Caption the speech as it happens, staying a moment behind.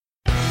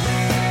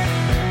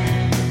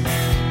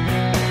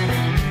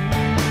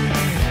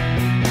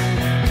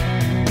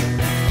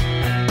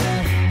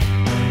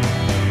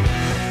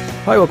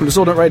Hi, welcome to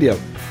Sword Art Radio.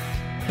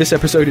 This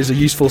episode is a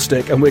useful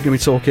stick, and we're going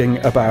to be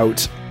talking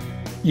about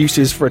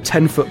uses for a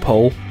 10-foot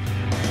pole.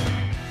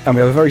 And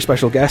we have a very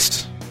special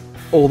guest,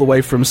 all the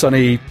way from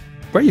sunny...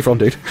 Where are you from,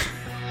 dude?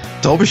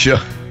 Derbyshire.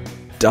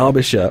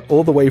 Derbyshire.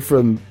 All the way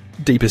from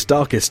deepest,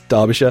 darkest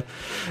Derbyshire.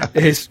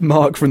 Is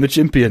Mark from the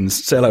Chimpions.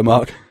 Say hello,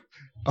 Mark.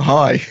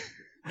 Hi.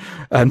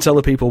 And tell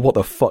the people what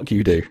the fuck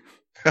you do.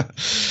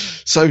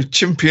 So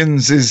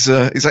Chimpions is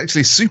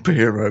actually a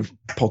superhero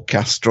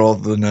podcast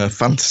rather than a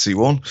fantasy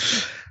one.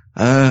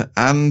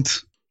 And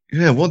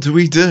yeah, what do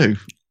we do?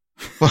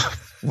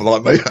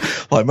 Well,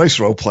 like most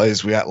role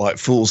players, we act like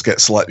fools, get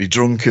slightly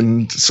drunk,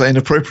 and say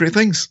inappropriate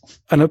things.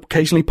 And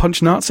occasionally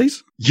punch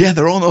Nazis? Yeah,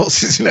 there are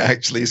Nazis in it,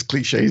 actually, as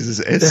cliches as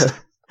it is. Yeah.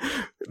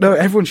 No,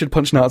 everyone should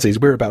punch Nazis.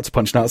 We're about to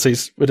punch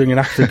Nazis. We're doing an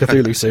Act of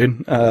Cthulhu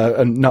soon,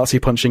 and Nazi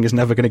punching is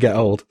never going to get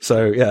old.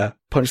 So, yeah,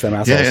 punch them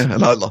assholes. Yeah,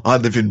 and I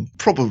live in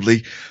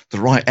probably the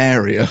right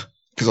area,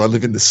 because I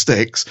live in the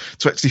sticks,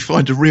 to actually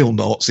find a real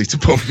Nazi to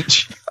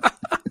punch.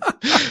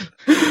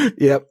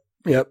 Yep.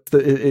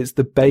 It's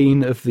the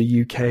bane of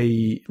the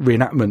UK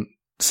reenactment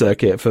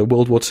circuit for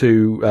World War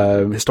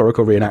II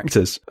historical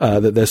reenactors,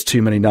 that there's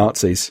too many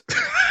Nazis.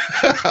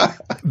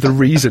 The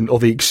reason, or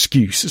the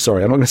excuse,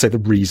 sorry, I'm not going to say the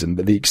reason,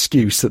 but the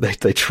excuse that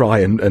they try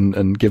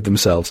and give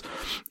themselves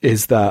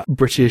is that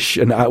British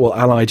and,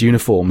 Allied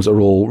uniforms are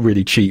all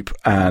really cheap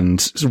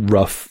and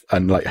rough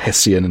and like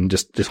Hessian and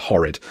just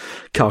horrid,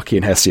 khaki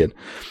and Hessian.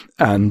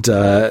 And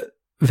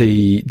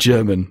the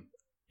German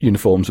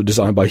uniforms were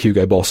designed by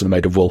Hugo Boss and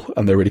made of wool,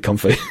 and they're really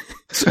comfy.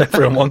 So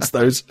everyone wants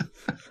those.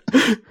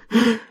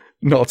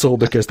 Not at all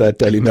because they're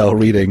Daily Mail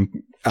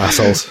reading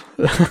assholes.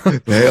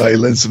 Yeah, I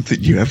learn something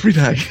new every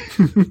day.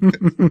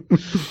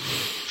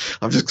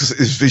 I've just got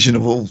this vision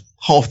of all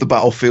half the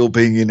battlefield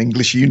being in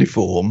English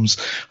uniforms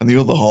and the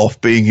other half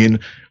being in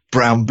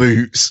brown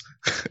boots,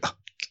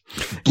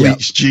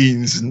 bleached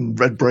jeans and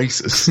red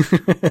braces.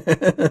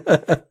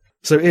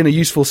 So in a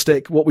useful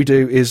stick, what we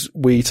do is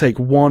we take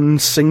one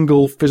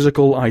single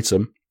physical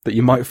item that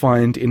you might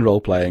find in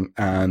role-playing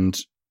and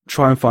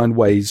try and find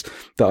ways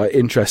that are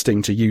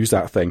interesting to use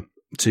that thing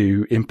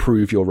to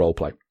improve your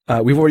roleplay.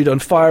 We've already done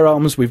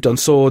firearms, we've done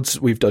swords,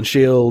 we've done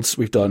shields,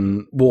 we've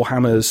done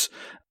warhammers.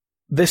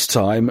 This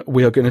time,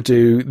 we are going to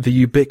do the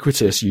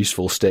ubiquitous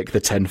useful stick,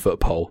 the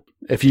 10-foot pole.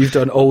 If you've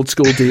done old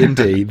school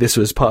D&D, this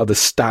was part of the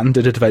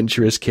standard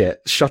adventurer's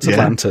kit. Shuttered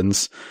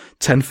lanterns,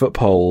 10-foot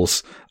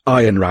poles,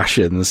 iron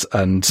rations,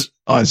 and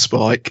iron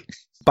spike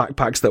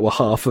backpacks that were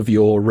half of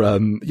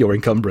your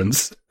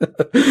encumbrance.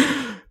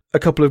 A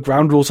couple of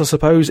ground rules, I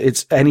suppose.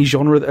 It's any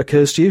genre that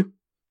occurs to you.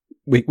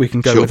 We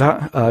can go with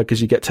that,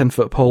 because you get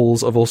 10-foot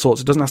poles of all sorts.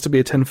 It doesn't have to be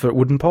a 10-foot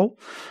wooden pole.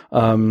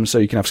 So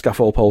you can have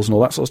scaffold poles and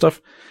all that sort of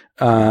stuff.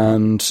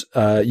 And,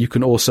 you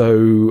can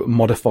also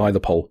modify the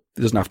pole.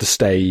 It doesn't have to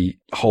stay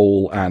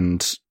whole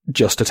and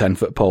just a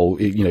 10-foot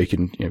pole. You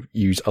can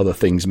use other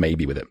things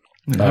maybe with it.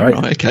 All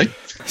right. Okay.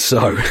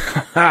 So,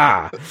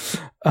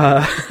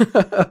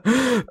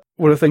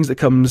 one of the things that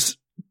comes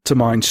to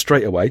mind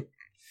straight away,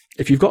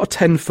 if you've got a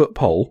 10-foot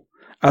pole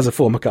as a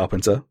former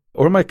carpenter,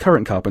 or am I a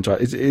current carpenter?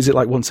 Is it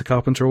like once a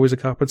carpenter, always a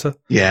carpenter?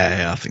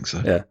 Yeah, I think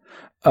so. Yeah.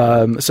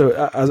 So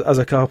as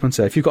a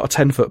carpenter, if you've got a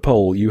 10-foot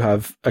pole, you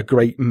have a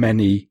great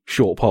many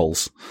short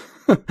poles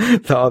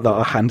that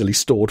are handily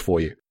stored for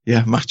you.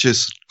 Yeah,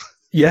 matches.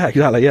 Yeah,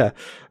 exactly. Yeah.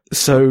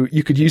 So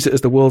you could use it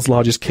as the world's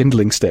largest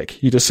kindling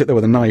stick. You just sit there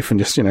with a knife and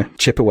just,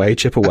 chip away.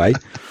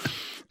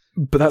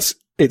 But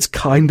it's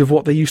kind of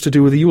what they used to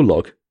do with the Yule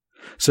log.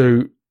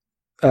 So,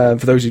 for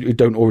those who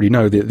don't already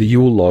know, the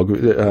Yule log,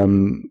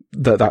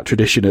 that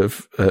tradition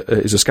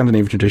is a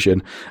Scandinavian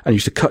tradition, and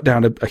used to cut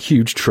down a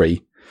huge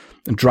tree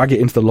and drag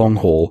it into the long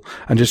hall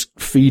and just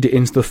feed it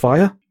into the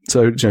fire.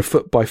 So,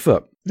 foot by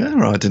foot. Yeah,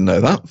 right, I didn't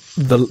know that.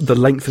 The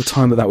length of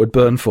time that would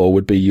burn for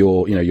would be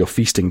your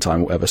feasting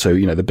time or whatever. So,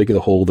 the bigger the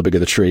hall, the bigger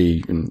the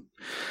tree, and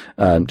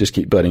just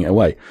keep burning it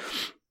away.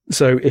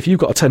 So if you've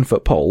got a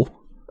 10-foot pole,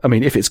 I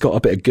mean, if it's got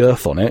a bit of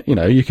girth on it,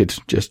 you could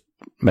just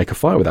make a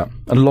fire with that.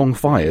 And long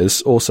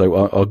fires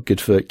also are good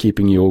for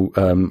keeping you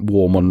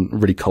warm on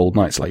really cold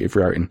nights, like if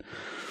you're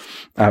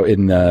out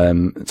in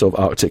sort of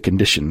Arctic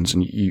conditions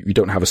and you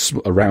don't have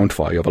a round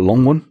fire, you have a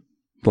long one.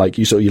 Like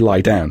you lie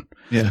down.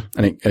 Yeah.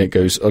 And it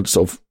goes sort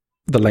of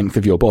the length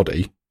of your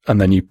body,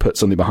 and then you put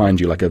something behind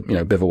you, like a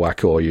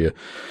bivouac or your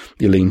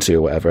lean-to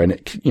or whatever, and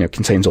it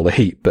contains all the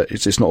heat, but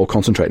it's not all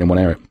concentrated in one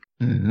area.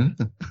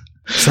 Mm-hmm.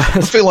 So,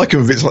 I feel like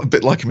I'm a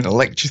bit like I'm in a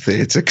lecture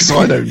theatre, because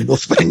I know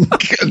nothing,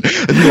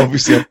 and you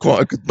obviously have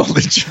quite a good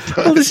knowledge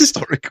of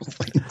historical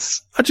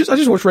things. I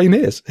just watch Ray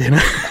Mears,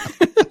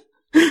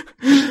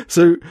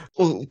 So,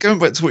 well, going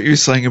back to what you were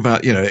saying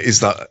about,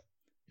 is that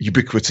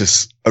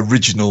ubiquitous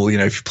original,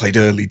 if you played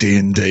early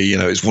D&D,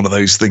 it's one of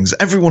those things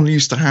everyone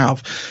used to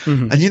have,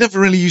 and you never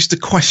really used to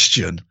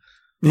question.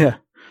 Yeah.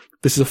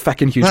 This is a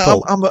fucking huge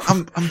pole. I'm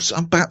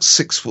about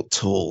 6 foot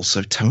tall,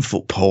 so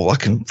 10-foot pole. I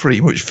can pretty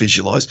much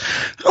visualize.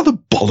 How the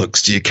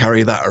bollocks do you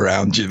carry that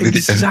around you?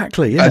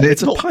 Exactly. Yeah, and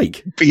it's a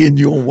pike. Be in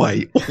your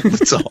way all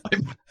the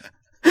time.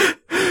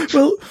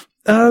 Well,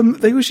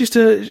 They always used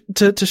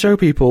to show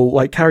people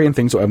like carrying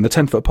things or whatever, and the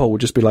 10-foot pole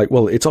would just be like,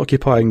 well, it's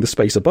occupying the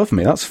space above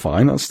me. That's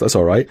fine. That's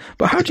all right.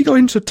 But how do you go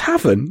into a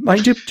tavern?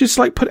 Like, do you just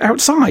like put it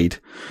outside?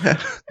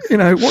 Yeah. You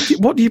know,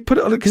 what do you put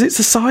it on? Because it's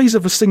the size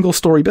of a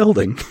single-story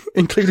building,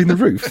 including the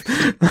roof.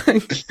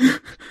 Like,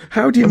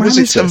 how do you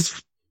manage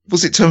this?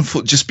 Was it 10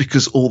 foot just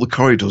because all the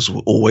corridors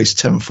were always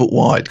 10 foot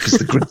wide? Because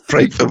the grid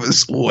draper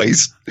was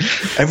always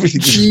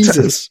everything.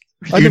 Jesus,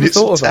 I never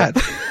thought of that.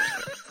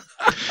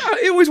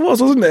 It always was,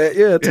 wasn't it?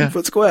 Yeah, 10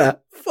 foot square.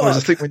 I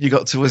think when you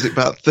got to, was it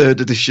about 3rd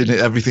edition,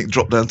 everything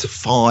dropped down to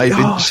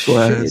 5-inch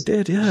squares. Shit,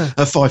 it did, yeah.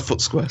 5 foot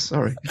square.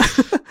 Sorry.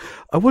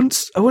 I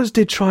once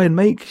did try and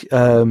make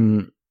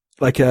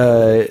like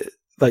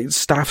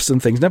staffs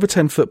and things, never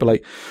 10 foot, but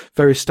like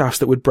various staffs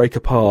that would break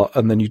apart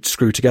and then you'd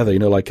screw together, you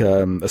know, like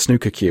a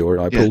snooker cue or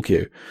a pool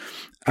cue.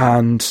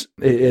 And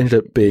it ended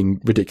up being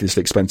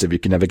ridiculously expensive. You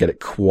can never get it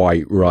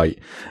quite right.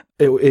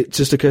 It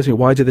just occurs to me,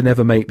 why did they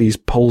never make these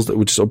poles that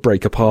would just sort of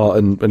break apart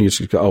and you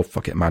just go, oh,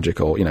 fuck it, magic,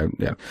 or, you know,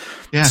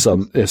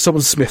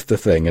 someone smithed the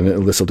thing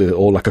and this will do it,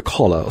 or like a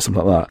collar or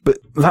something like that. But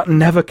that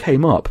never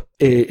came up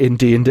in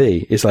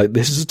D&D. It's like,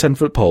 this is a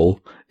 10-foot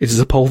pole. It is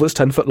a pole that's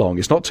 10 foot long.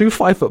 It's not two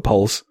 5-foot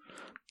poles.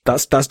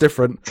 That's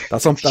different.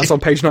 That's on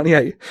page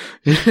 98.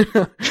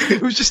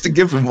 It was just a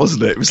given,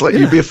 wasn't it? It was like,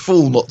 you'd be a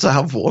fool not to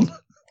have one.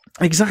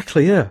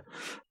 Exactly, yeah.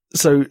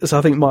 So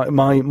I think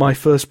my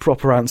first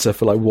proper answer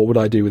for like, what would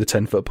I do with a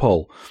 10-foot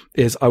pole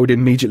is I would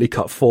immediately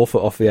cut 4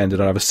 foot off the end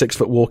and I'd have a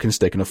 6-foot walking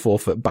stick and a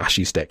 4-foot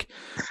bashy stick.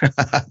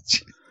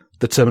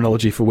 The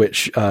terminology for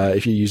which,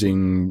 if you're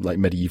using like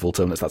medieval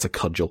terms, that's a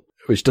cudgel,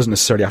 which doesn't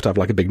necessarily have to have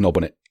like a big knob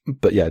on it.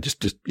 But yeah,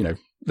 just, you know,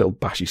 little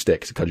bashy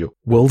stick, it's a cudgel.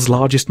 World's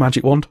largest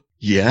magic wand?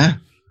 Yeah.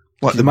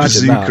 Like the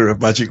bazooka of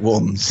magic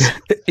wands.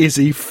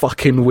 Izzy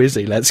fucking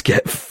whizzy. Let's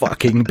get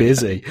fucking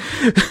busy.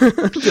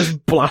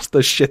 Just blast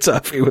the shit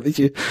out of you with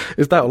it.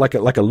 Is that like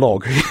a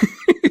log?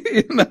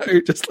 You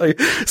know, just like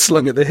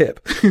slung at the hip.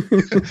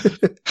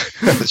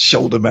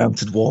 Shoulder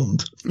mounted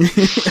wand.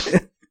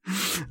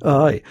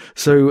 Aye.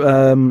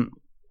 So,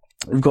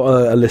 we've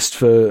got a list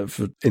for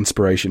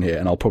inspiration here,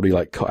 and I'll probably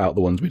like cut out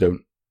the ones we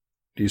don't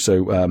do.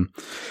 So,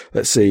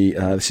 let's see.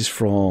 This is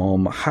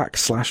from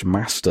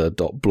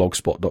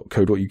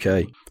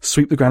hack/master.blogspot.co.uk.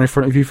 Sweep the ground in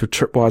front of you for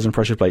tripwires and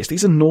pressure plates.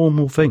 These are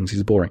normal things.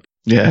 These are boring.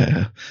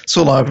 Yeah. That's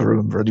all I ever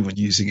remember anyone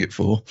using it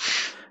for.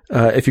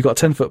 If you've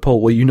got a 10-foot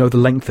pole, well, you know the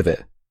length of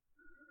it.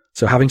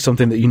 So having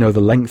something that you know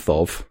the length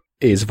of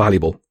is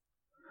valuable.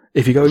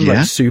 If you go in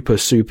like super,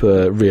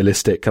 super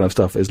realistic kind of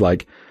stuff, is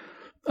like,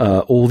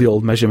 all the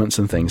old measurements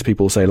and things,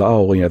 people say like,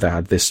 oh, well, you know, they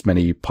had this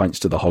many pints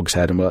to the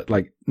hogshead, and we're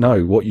like,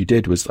 no, what you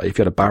did was, like, if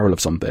you had a barrel of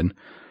something,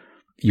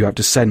 you have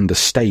to send a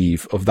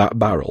stave of that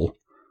barrel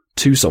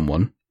to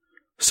someone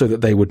so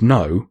that they would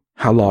know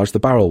how large the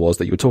barrel was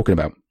that you were talking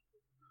about.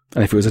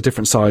 And if it was a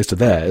different size to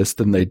theirs,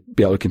 then they'd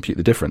be able to compute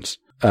the difference.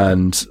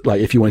 And like,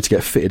 if you wanted to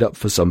get fitted up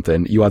for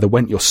something, you either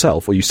went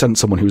yourself or you sent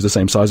someone who was the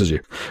same size as you.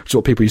 Which is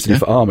what people used to do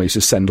for army, is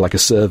just send like a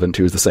servant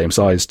who was the same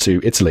size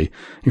to Italy.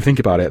 You think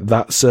about it,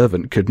 that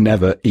servant could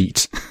never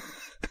eat.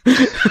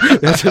 They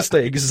had to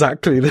stay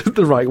exactly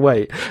the right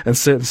weight and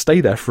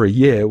stay there for a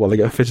year while they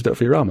get fitted up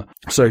for your armor.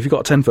 So if you've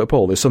got a 10-foot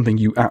pole, there's something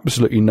you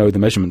absolutely know the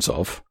measurements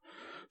of.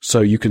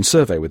 So you can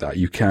survey with that.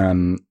 You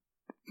can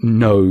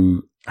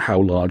know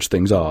how large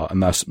things are,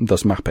 and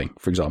thus mapping,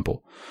 for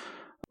example.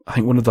 I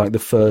think one of like the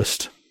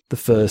first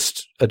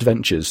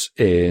adventures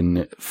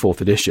in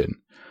 4th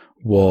edition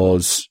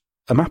was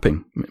a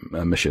mapping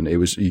mission. It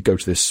was, you go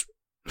to this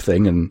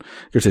thing and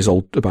go to this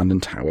old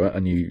abandoned tower,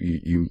 and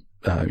you're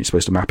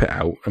supposed to map it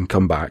out and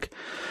come back.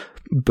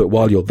 But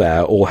while you're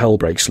there, all hell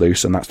breaks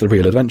loose, and that's the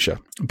real adventure.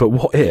 But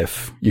what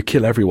if you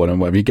kill everyone, and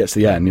when you get to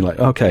the end, you're like,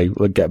 okay,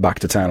 we'll get back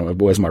to town.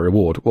 Where's my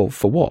reward? Well,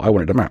 for what? I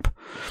wanted a map.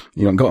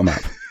 You haven't got a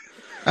map.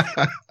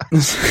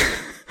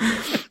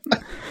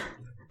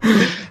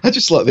 I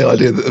just like the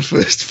idea that the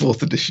first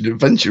 4th edition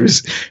adventure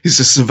is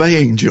a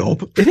surveying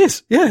job. It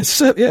is, yeah,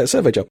 it's a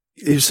survey job.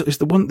 It's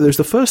the one. There's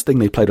the first thing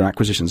they played on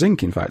Acquisitions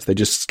Inc. In fact, they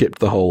just skipped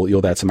the whole.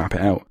 You're there to map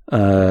it out.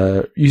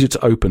 Use it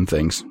to open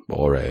things.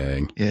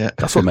 Boring. Yeah,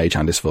 that's what Mage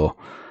Hand is for.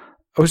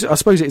 I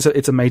suppose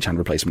it's a Mage Hand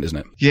replacement, isn't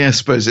it? Yeah, I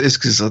suppose it is,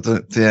 because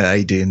AD&D,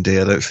 I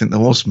don't think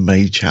there was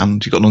Mage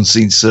Hand. You got an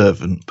unseen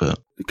servant, but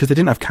because they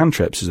didn't have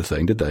cantrips as a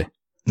thing, did they?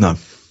 No.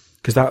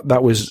 Because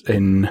that was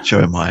in...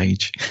 Showing my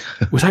age.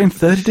 Was that in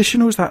 3rd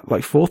edition, or was that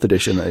like 4th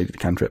edition that they did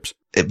cantrips?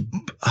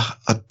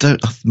 I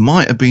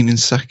might have been in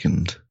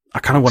 2nd. I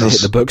kind of want to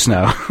hit the books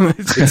now.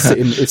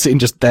 it's sitting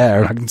just there,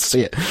 and I can see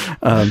it.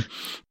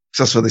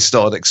 That's when they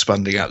started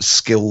expanding out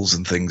skills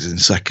and things in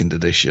 2nd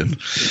edition.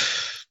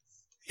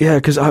 Yeah,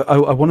 because I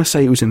want to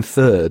say it was in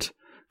 3rd,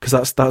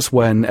 because that's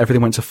when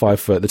everything went to 5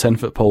 foot, the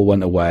 10-foot pole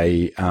went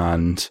away,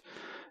 and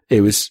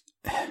it was...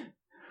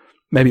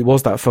 Maybe it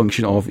was that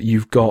function of,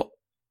 you've got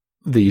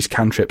these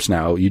cantrips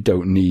now, you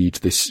don't need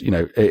this, you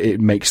know, it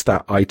makes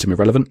that item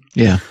irrelevant.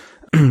 Yeah.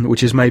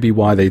 Which is maybe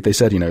why they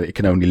said, you know, it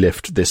can only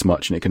lift this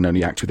much and it can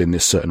only act within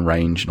this certain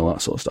range and all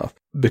that sort of stuff.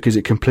 Because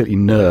it completely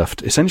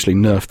essentially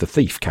nerfed the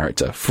thief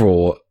character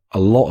for a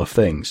lot of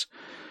things.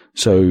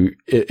 So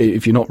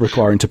if you're not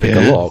requiring to pick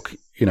a lock,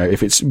 you know,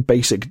 if it's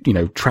basic, you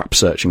know, trap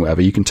searching,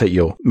 whatever, you can take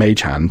your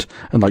mage hand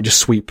and like just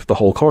sweep the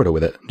whole corridor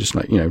with it, just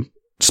like, you know,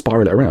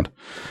 spiral it around,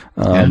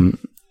 and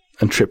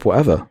trip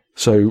whatever.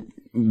 So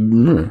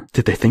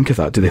did they think of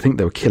that? Did they think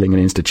they were killing an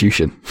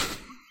institution?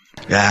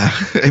 Yeah,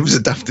 it was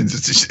a daft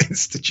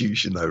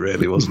institution though,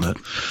 really, wasn't it?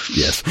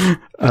 Yes.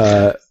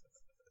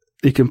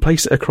 You can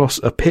place it across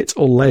a pit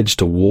or ledge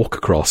to walk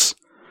across.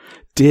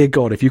 Dear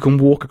God, if you can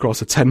walk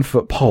across a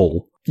 10-foot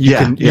pole, you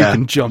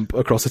can jump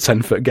across a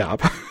 10-foot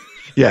gap.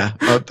 Yeah,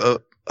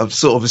 I'm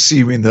sort of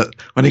assuming that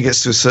when it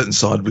gets to a certain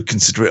side, we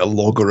consider it a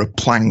log or a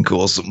plank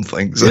or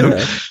something. So.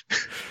 Yeah.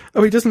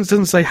 Oh, it doesn't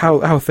say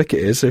how thick it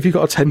is. So if you've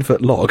got a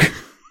 10-foot log,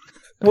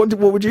 what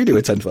would you do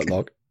with a 10-foot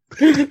log?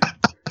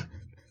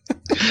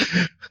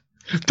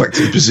 Back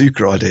to the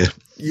bazooka idea.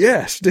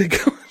 Yes, dear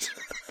God.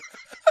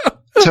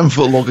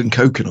 10-foot log and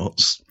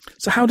coconuts.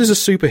 So how does a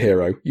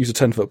superhero use a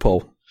 10-foot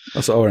pole?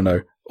 That's what I want to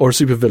know. Or a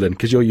supervillain,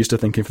 because you're used to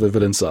thinking for the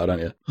villain side,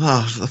 aren't you?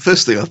 The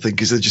first thing I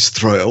think is they just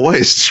throw it away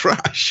as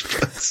trash.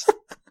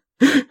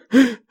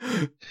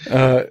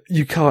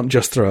 You can't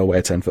just throw away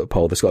a 10-foot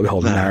pole. There's got to be a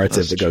whole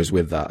narrative that goes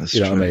with that. That's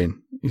you know true. what I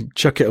mean? You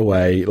chuck it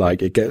away,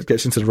 like it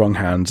gets into the wrong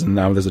hands, and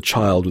now there's a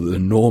child with an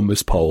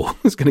enormous pole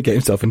that's going to get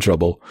himself in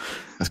trouble.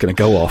 It's going to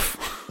go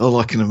off. All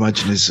I can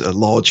imagine is a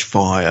large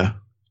fire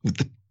with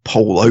the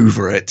pole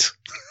over it.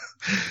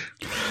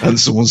 And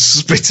someone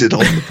spitted on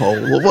the pole.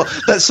 Well,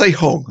 let's say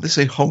hung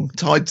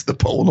tied to the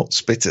pole, not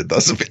spitted.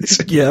 That's a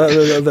bit. Yeah,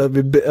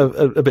 that'd be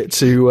a bit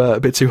too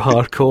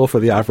hardcore for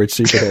the average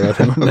superhero,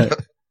 wouldn't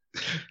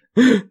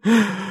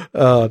it?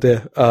 Oh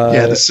dear.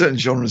 There's certain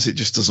genres it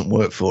just doesn't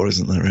work for,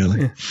 isn't there?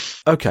 Really? Yeah.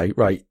 Okay,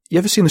 right. You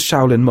ever seen the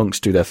Shaolin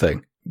monks do their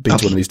thing? Been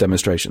to one of these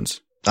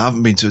demonstrations? I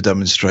haven't been to a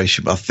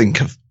demonstration, but I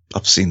think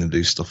I've seen them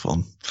do stuff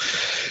on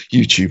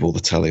YouTube or the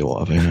telly or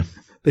whatever. Yeah.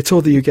 They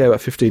toured the UK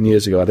about 15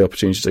 years ago. I had the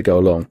opportunity to go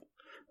along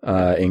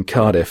in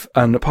Cardiff,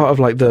 and part of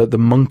like the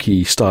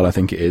monkey style, I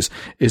think it is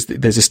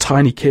there's this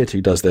tiny kid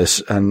who does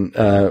this, and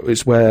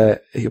it's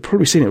where you've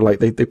probably seen it. Like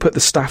they put the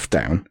staff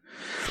down,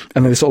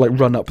 and then they sort of like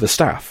run up the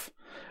staff,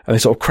 and they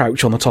sort of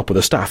crouch on the top of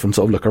the staff and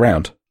sort of look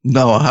around.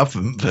 No, I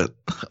haven't, but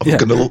I'm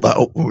going to look that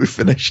up when we've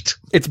finished.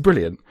 It's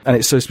brilliant, and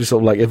it's supposed to be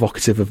sort of like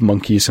evocative of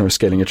monkeys kind of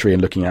scaling a tree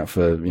and looking out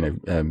for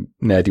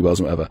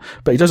ne'er-do-wells and whatever.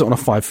 But he does it on a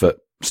 5-foot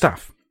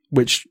staff,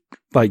 which.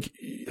 Like,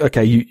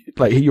 okay,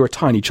 you're a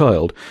tiny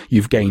child,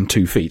 you've gained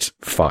 2 feet,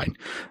 fine.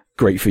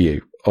 Great for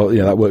you. Or,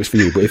 that works for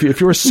you. But if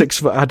you're a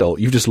 6-foot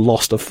adult, you've just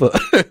lost a foot.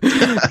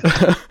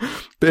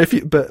 But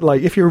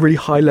if you're a really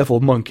high level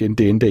monk in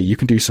D&D, you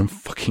can do some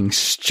fucking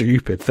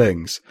stupid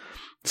things.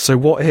 So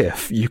what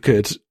if you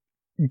could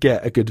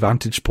get a good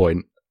vantage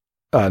point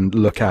and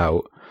look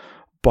out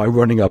by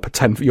running up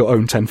your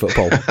own 10-foot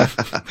pole?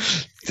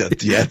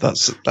 Yeah,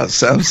 that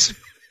sounds,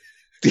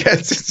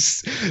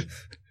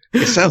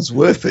 it sounds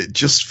worth it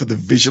just for the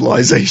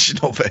visualization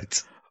of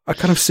it. I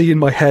kind of see in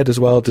my head as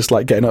well, just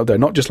like getting up there,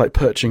 not just like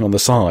perching on the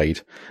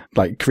side,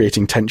 like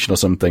creating tension or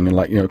something and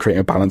like, creating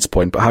a balance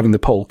point, but having the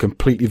pole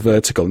completely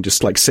vertical and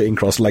just like sitting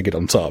cross-legged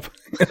on top.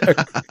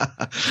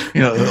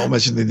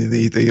 Imagine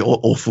the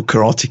awful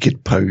Karate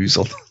Kid pose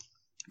on.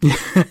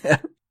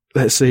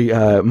 Let's see,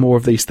 more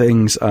of these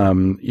things.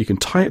 You can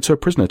tie it to a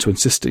prisoner to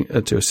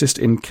assist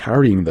in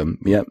carrying them.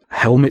 Yep.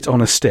 Helmet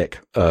on a stick.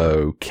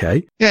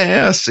 Okay.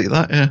 Yeah, I see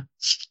that. Yeah.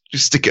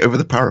 Just stick it over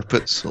the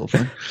parapet sort of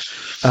thing.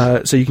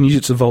 So you can use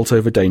it to vault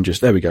over dangers.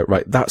 There we go.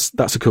 Right. That's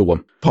a cool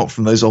one. Apart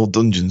from those old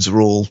dungeons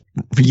are all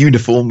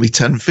uniformly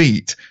 10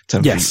 feet,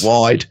 10 feet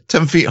wide,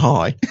 10 feet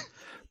high.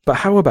 But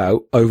how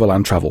about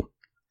overland travel?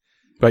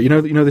 Right, you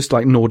know this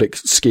like Nordic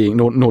skiing,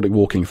 Nordic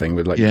walking thing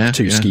with like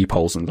two ski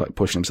poles and like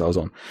pushing themselves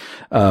on.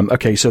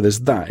 Okay, so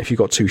there's that if you've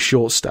got 2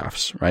 short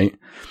staffs, right?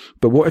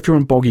 But what if you're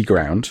on boggy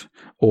ground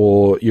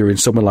or you're in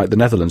somewhere like the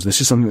Netherlands?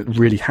 This is something that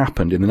really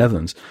happened in the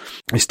Netherlands.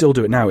 They still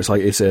do it now. It's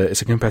like it's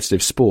a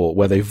competitive sport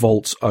where they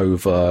vault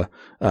over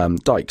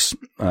dikes,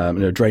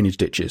 drainage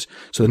ditches.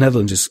 So the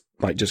Netherlands is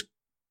like just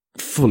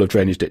full of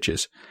drainage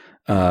ditches,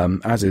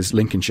 as is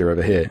Lincolnshire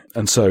over here.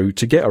 And so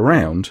to get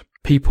around,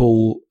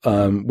 people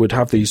would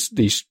have these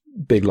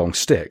big long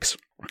sticks,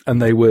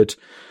 and they would,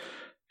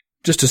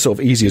 just as sort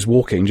of easy as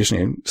walking, just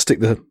stick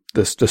the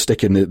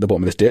stick in the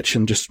bottom of this ditch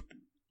and just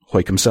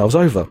hoik themselves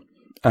over.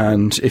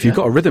 And if you've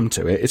got a rhythm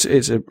to it,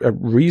 it's a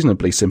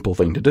reasonably simple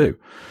thing to do.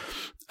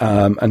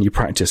 And you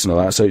practice and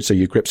all that, so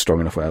your grip's strong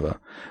enough, whatever.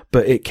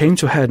 But it came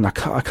to a head, and I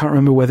can't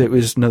remember whether it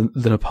was the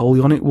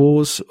Napoleonic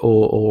Wars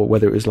or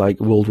whether it was like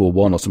World War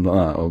I or something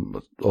like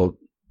that, or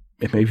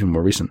it may be even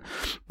more recent.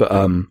 But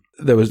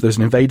there was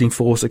an invading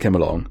force that came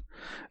along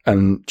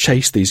and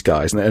chased these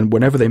guys, and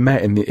whenever they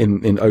met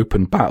in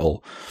open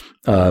battle,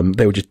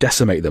 they would just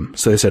decimate them.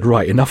 So they said,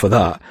 right, enough of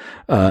that,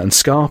 and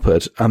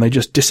scarpered, and they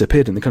just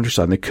disappeared in the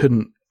countryside, and they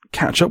couldn't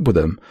catch up with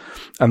them.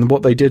 And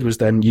what they did was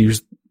then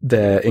use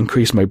their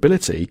increased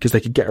mobility, because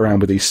they could get around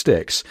with these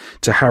sticks,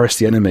 to harass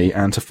the enemy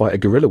and to fight a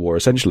guerrilla war,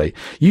 essentially.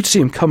 You'd see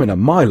them coming a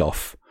mile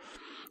off,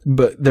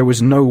 but there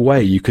was no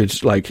way you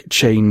could like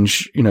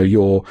change, you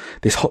know,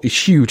 this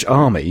huge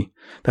army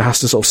that has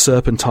to sort of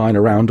serpentine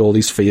around all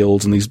these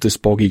fields and this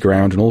boggy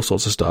ground and all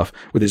sorts of stuff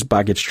with its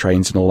baggage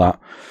trains and all that,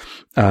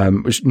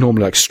 which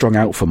normally like strung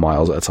out for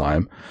miles at a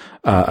time,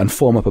 and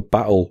form up a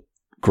battle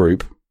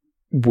group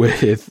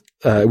with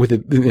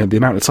the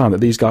amount of time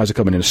that these guys are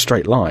coming in a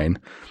straight line,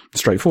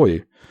 straight for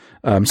you.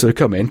 So they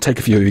come in, take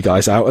a few of you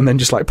guys out, and then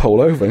just like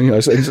pull over, and, you know,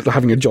 so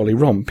having a jolly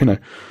romp, you know.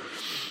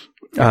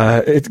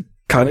 It's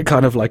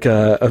kind of like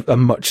a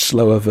much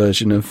slower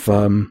version of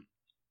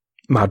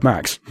Mad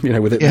Max, you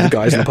know, with the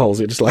guys in the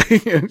poles. It's just like,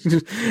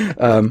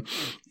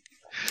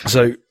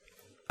 so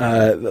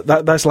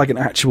that's like an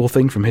actual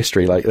thing from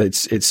history. Like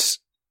it's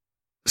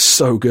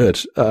so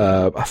good.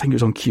 I think it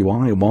was on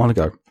QI a while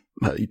ago.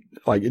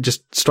 Like, it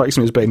just strikes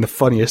me as being the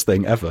funniest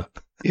thing ever.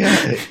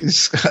 Yeah,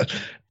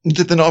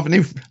 did they not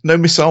have no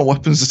missile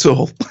weapons at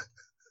all?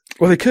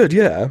 Well, they could,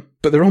 yeah,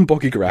 but they're on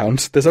boggy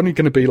ground. There's only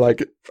going to be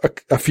like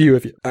a few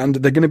of you, and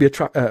they're going to be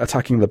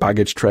attacking the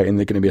baggage train.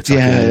 They're going to be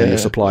attacking your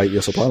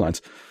supply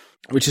lines,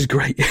 which is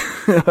great.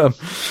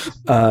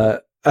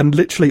 And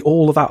literally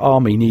all of that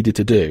army needed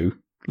to do.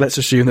 Let's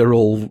assume they're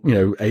all, you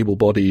know,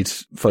 able-bodied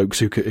folks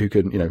who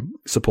can, you know,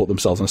 support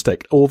themselves on a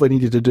stick. All they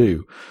needed to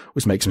do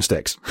was make some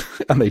sticks,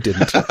 and they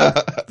didn't.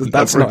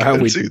 That's not how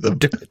we do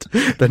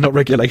it. They're not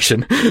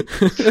regulation.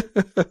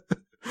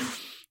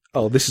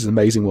 Oh, this is an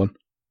amazing one.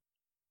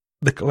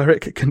 The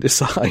cleric can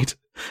decide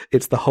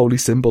it's the holy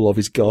symbol of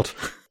his god.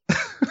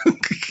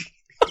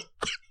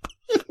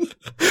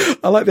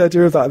 I like the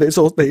idea of that. It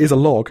is a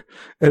log,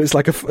 and it's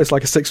like a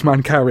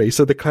 6-man carry.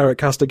 So the cleric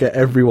has to get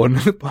everyone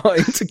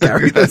behind to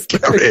carry this.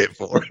 Carry it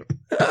for him.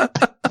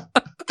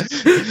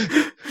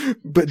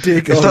 But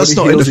dear God, if that's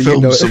not in a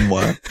film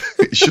somewhere,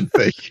 it should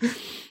be.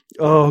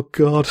 Oh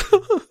God.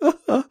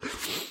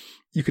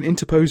 You can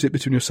interpose it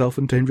between yourself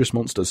and dangerous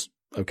monsters.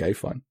 Okay,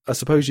 fine. I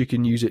suppose you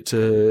can use it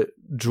to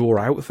draw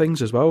out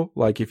things as well.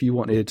 Like if you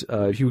wanted,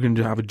 if you were going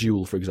to have a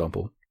duel, for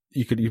example,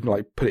 you can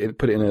like put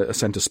it in a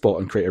center spot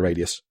and create a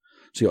radius.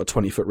 So you got a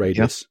 20-foot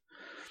radius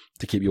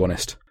to keep you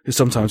honest. Because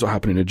sometimes what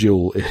happened in a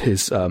duel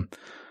is,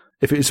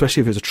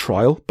 especially if it's a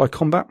trial by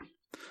combat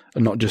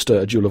and not just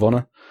a duel of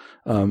honor,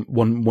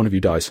 one of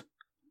you dies.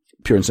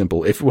 Pure and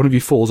simple. If one of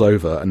you falls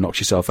over and knocks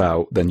yourself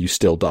out, then you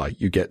still die.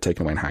 You get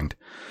taken away and hanged.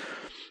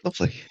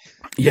 Lovely.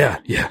 Yeah.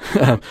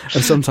 And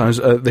sometimes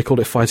they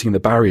call it fighting in the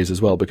barriers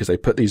as well, because they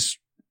put these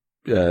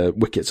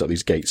wickets or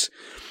these gates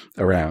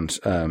around,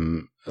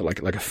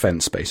 like a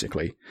fence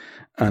basically.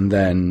 And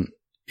then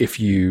if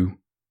you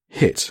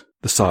hit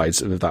the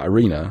sides of that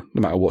arena,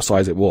 no matter what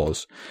size it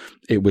was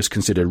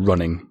considered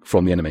running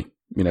from the enemy.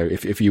 You know,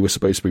 if you were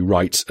supposed to be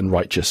right and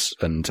righteous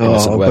and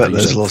innocent, I bet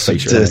there's lots of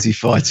dirty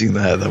fighting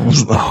there,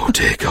 wasn't there? Oh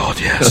dear God,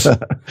 yes. So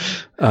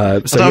I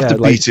don't have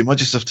to beat him. I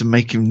just have to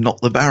make him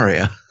knock the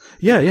barrier.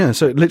 Yeah.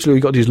 So literally,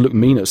 you got to just look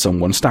mean at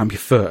someone, stamp your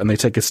foot, and they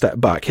take a step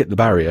back, hit the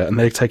barrier, and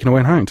they're taken away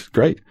and hanged.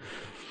 Great,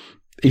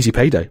 easy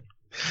payday.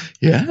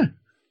 Yeah.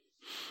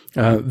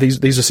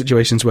 These are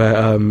situations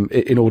where,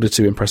 in order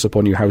to impress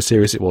upon you how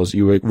serious it was,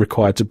 you were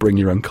required to bring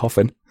your own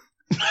coffin.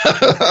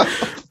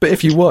 But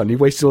if you won, you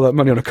wasted all that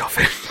money on a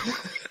coffin.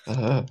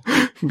 You're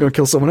going to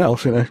kill someone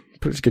else, you know.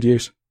 Put it to good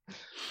use.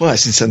 Well,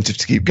 it's incentive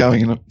to keep going,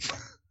 you know.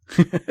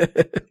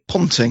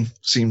 Ponting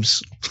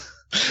seems...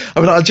 I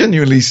mean, I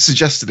genuinely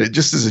suggested it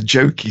just as a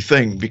jokey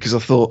thing because I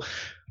thought,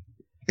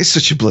 it's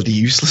such a bloody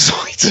useless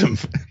item.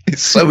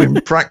 It's so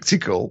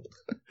impractical.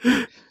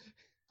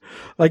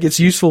 Like, it's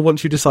useful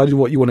once you've decided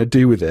what you want to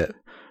do with it,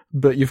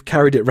 but you've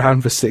carried it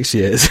around for 6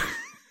 years.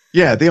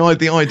 Yeah, the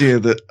idea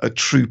that a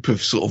troop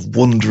of sort of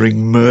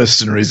wandering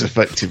mercenaries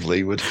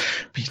effectively would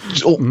be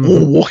all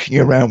walking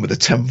around with a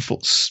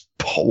 10-foot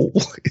pole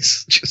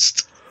is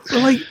just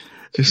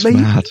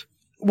mad.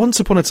 Once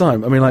upon a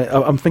time, I mean, like,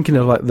 I'm thinking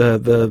of like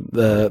the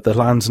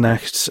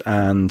Landsknechts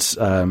and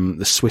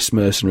the Swiss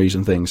mercenaries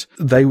and things.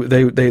 They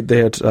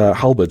had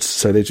halberds,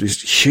 so they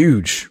just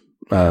huge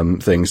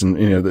things, and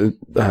you know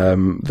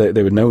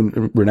they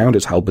were renowned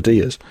as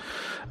halberdiers,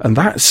 and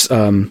that's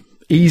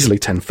easily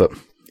 10 foot.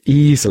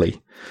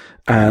 Easily.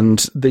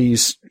 And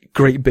these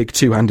great big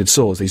two-handed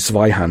swords, these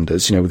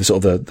Zweihanders, you know, with the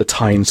sort of the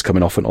tines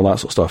coming off and all that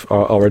sort of stuff,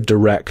 are a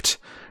direct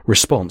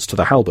response to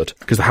the halberd.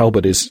 Because the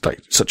halberd is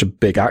like such a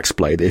big axe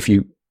blade that if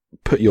you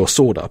put your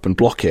sword up and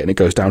block it and it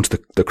goes down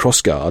to the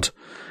crossguard,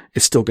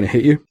 it's still going to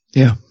hit you.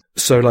 Yeah.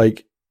 So,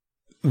 like,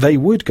 they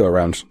would go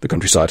around the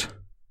countryside,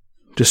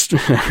 just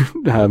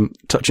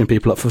touching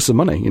people up for some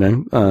money, you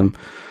know.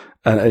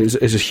 And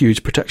it's a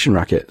huge protection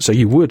racket. So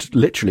you would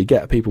literally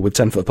get people with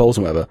 10-foot poles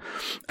and whatever,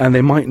 and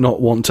they might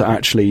not want to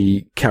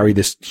actually carry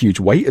this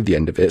huge weight at the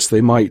end of it. So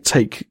they might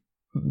take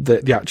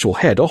the actual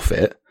head off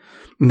it,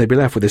 and they'd be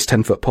left with this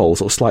 10-foot pole,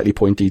 sort of slightly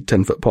pointy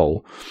 10-foot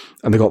pole,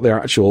 and they got their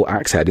actual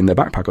axe head in their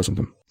backpack or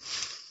something.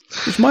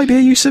 Which might be a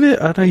use of it.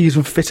 I don't know, you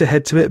even fit a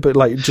head to it, but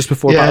like just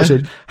before I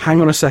said,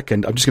 hang on a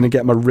second, I'm just going to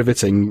get my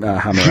riveting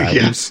hammer out.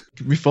 Yes,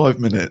 give me 5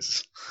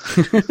 minutes.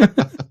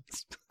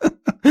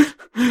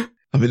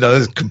 I mean,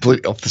 that's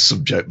completely off the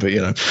subject, but,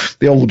 you know,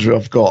 the older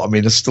I've got, I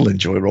mean, I still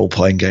enjoy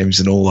role-playing games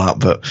and all that,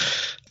 but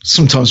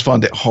sometimes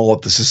find it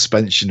hard, the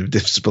suspension of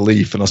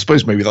disbelief. And I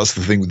suppose maybe that's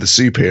the thing with the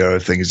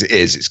superhero thing,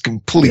 it's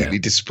completely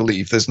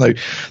disbelief. There's no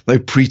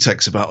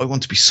pretext about, I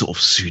want to be sort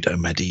of pseudo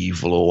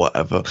medieval or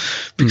whatever,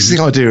 because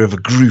the idea of a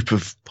group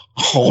of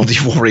hardy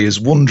warriors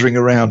wandering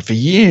around for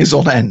years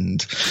on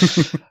end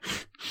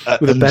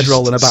with a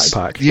bedroll and a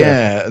backpack.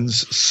 And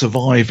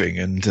surviving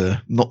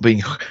and not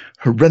being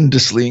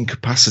horrendously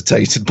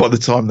incapacitated by the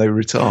time they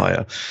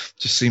retire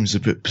just seems a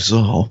bit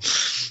bizarre.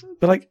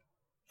 But like,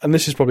 and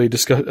this is probably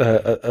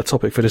a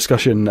topic for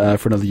discussion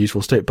for another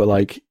useful tip, but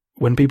like,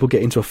 when people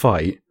get into a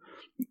fight,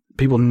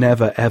 people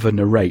never ever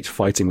narrate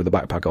fighting with a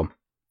backpack on.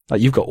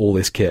 Like, you've got all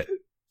this kit,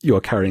 you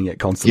are carrying it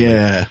constantly.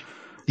 Yeah.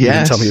 You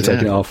can tell me you're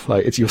taking it off.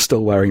 Like, you're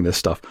still wearing this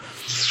stuff.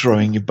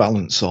 Throwing your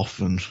balance off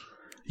and...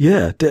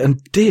 Yeah,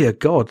 and dear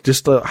God,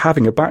 just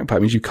having a backpack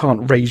means you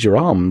can't raise your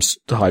arms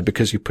to hide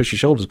because you push your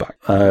shoulders back.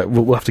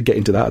 We'll have to get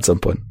into that at some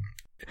point.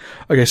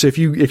 Okay, so if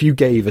you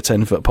gave a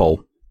 10-foot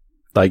pole,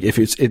 like if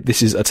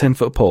this is a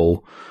 10-foot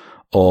pole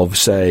of,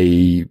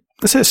 say,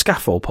 let's say a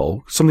scaffold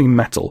pole, something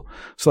metal.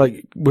 So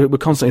like we're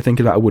constantly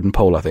thinking about a wooden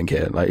pole, I think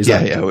here. Like, is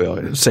that we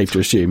are. Safe to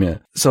assume, yeah.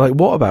 So like,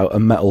 what about a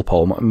metal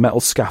pole, a metal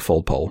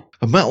scaffold pole?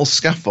 A metal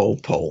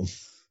scaffold pole.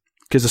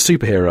 Because a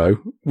superhero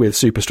with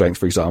super strength,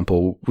 for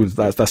example,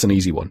 that's an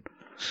easy one.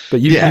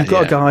 But you've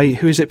got a guy,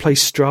 who is it,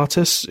 plays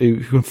Stratus, who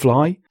can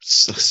fly?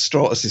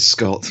 Stratus is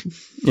Scott.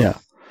 Yeah.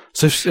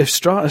 So if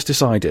Stratus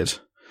decided,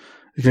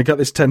 you're going to get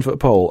this 10-foot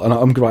pole, and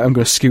I'm going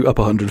to scoot up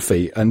 100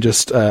 feet and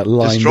just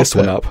line this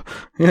one up.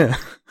 Yeah.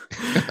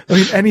 I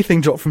mean,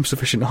 anything dropped from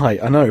sufficient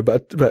height, I know,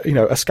 but you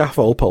know, a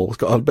scaffold pole's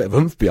got a bit of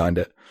oomph behind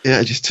it.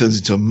 Yeah, it just turns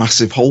into a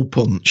massive hole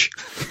punch.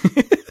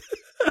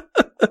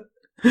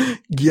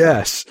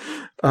 Yes.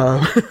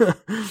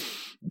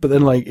 But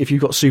then, like, if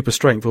you've got super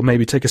strength, or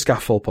maybe take a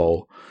scaffold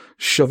pole,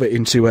 shove it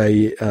into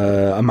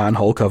a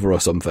manhole cover or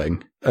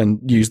something, and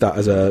use that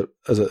as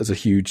a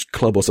huge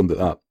club or something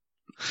like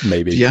that.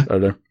 Maybe. Yeah. I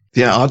don't know.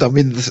 Yeah, I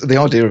mean, the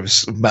idea of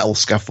a metal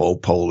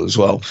scaffold pole as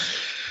well.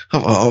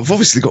 I've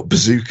obviously got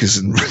bazookas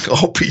and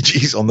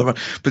RPGs on them,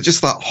 but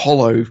just that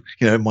hollow, you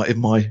know, in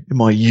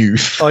my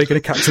youth. Oh, you're going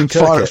to Captain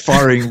Kirk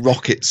firing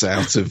rockets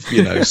out of,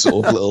 you know,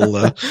 sort of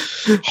little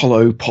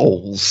hollow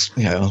poles,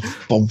 you know,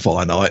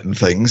 bonfire night and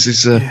things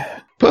is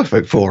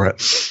perfect for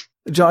it.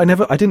 I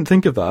didn't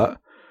think of that,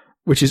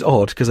 which is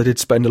odd because I did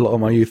spend a lot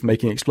of my youth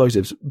making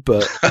explosives,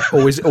 but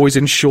always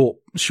in short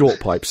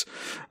pipes,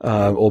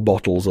 or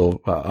bottles,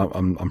 or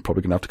I'm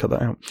probably gonna have to cut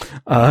that out.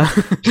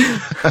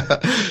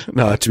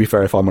 No, to be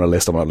fair, if I'm on a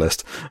list, I'm on a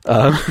list.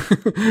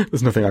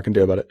 There's nothing I can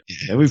do about it.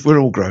 Yeah, we're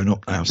all grown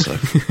up now, so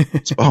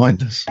it's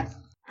behind us.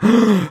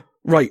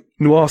 Right,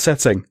 noir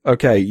setting.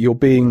 Okay, you're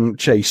being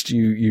chased.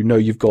 You know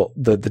you've got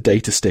the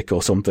data stick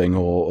or something,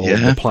 or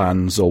the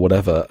plans or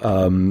whatever.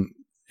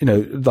 You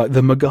know, like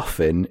the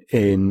MacGuffin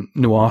in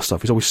noir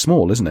stuff is always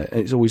small, isn't it?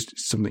 It's always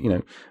something, you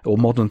know, or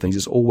modern things,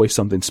 it's always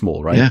something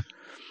small, right? Yeah.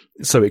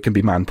 So it can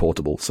be man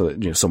portable, so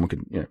that, you know, someone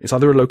can, you know, it's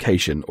either a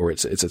location or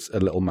it's a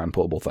little man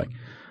portable thing.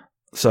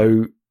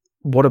 So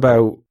what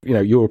about, you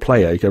know, you're a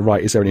player, you go,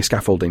 right, is there any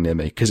scaffolding near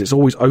me? Because it's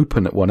always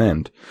open at one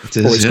end. It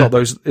is,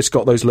 it's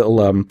got those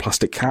little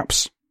plastic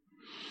caps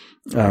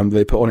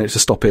they put on it to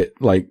stop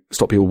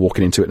people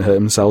walking into it and hurt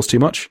themselves too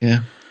much.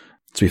 Yeah.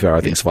 To be fair,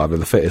 I think survival of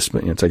the fittest,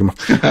 but, you know, take them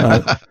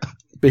off.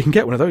 But you can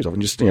get one of those off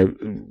and just, you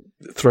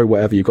know, throw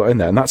whatever you've got in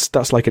there. And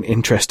that's like an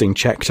interesting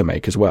check to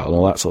make as well, and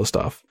all that sort of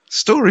stuff.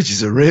 Storage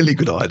is a really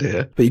good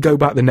idea. But you go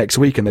back the next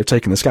week and they've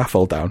taken the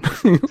scaffold down.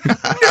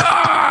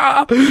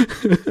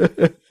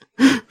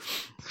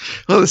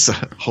 Well, it's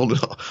a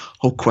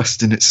whole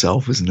quest in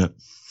itself, isn't it?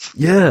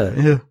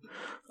 Yeah.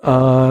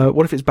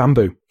 What if it's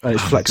bamboo and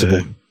it's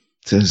flexible?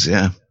 It is,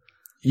 yeah.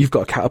 You've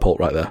got a catapult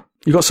right there.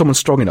 You've got someone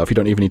strong enough, you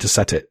don't even need to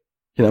set it.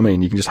 You know what I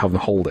mean? You can just have them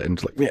hold it and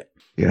just like, yeah.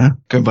 Yeah.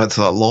 Going back to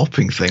that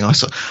LARPing thing,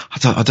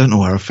 I don't know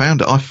where I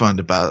found it. I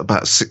found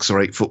about 6 or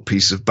 8 foot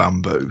piece of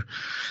bamboo,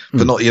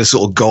 but not your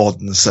sort of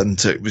garden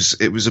centre. It was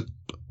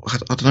I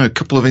don't know, a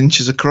couple of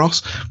inches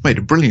across. Made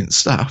a brilliant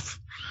staff.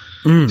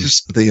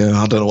 Just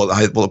I don't know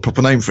what the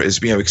proper name for it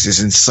is, you know, because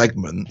it's in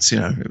segments, you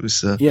know, it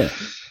was, and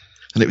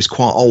it was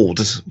quite old.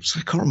 So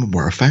I can't remember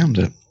where I found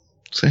it.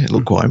 So it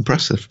looked quite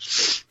impressive.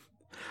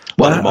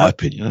 Well, in my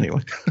opinion,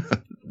 anyway.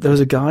 There was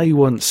a guy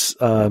once,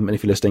 and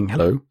if you're listening,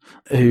 hello,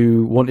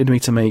 who wanted me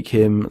to make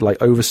him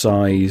like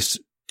oversized,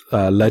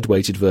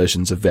 lead-weighted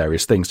versions of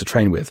various things to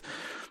train with,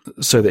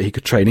 so that he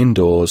could train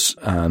indoors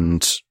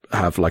and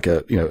have like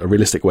a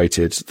realistic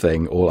weighted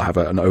thing, or have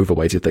an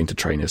overweighted thing to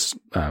train his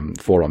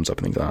forearms up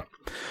and things like that.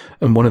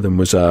 And one of them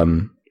was a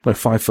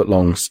 5 foot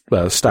long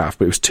staff,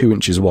 but it was 2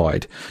 inches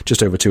wide,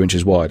 just over 2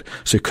 inches wide,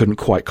 so he couldn't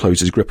quite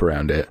close his grip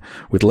around it,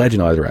 with lead in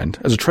either end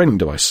as a training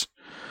device.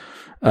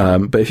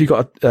 But if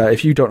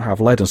you don't have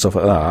lead and stuff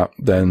like that,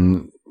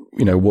 then,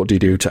 you know, what do you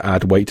do to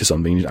add weight to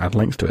something? You add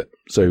length to it.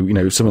 So, you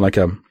know, something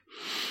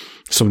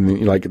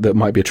like that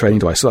might be a training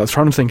device. So I was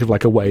trying to think of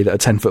like a way that a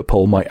 10-foot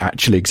pole might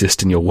actually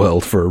exist in your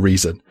world for a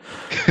reason.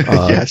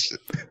 Yes.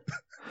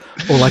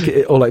 Or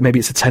like maybe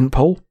it's a tent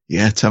pole.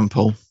 Yeah, tent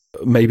pole.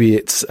 maybe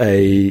it's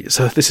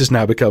so this has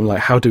now become like,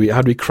 how do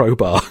we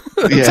crowbar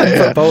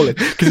 10-foot bowling?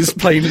 Because it's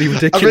plainly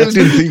ridiculous. I really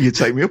didn't think you'd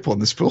take me up on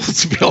this, Paul,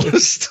 to be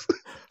honest.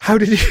 How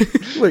did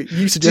you, wait,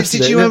 you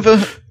suggested did you ever,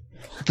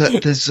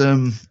 that there's,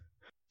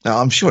 now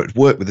I'm sure it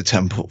worked with a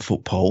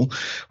 10-foot pole.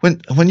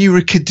 When you were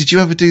a kid, did you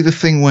ever do the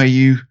thing where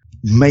you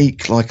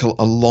make like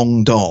a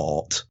long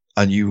dart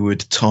and you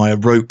would tie a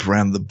rope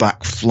around the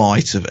back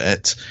flight of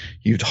it?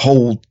 You'd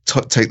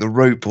take the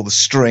rope or the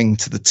string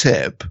to the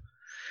tip,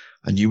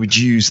 and you would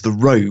use the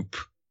rope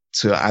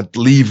to add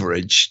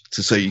leverage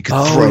so you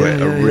could throw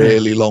it a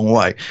really long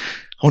way. I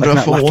wonder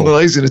how far one of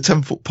those in a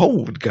 10-foot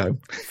pole would go.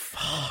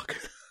 Fuck.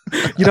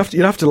 You'd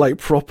have to like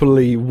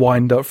properly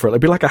wind up for it.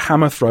 It'd be like a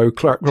hammer throw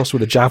crossed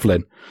with a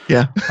javelin.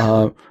 Yeah.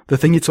 The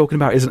thing you're talking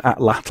about is an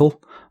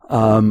atlatl,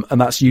 and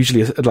that's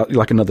usually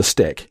like another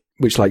stick,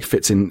 which like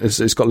fits in.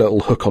 It's got a little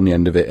hook on the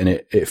end of it, and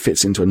it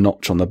fits into a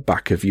notch on the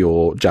back of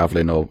your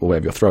javelin or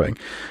whatever you're throwing,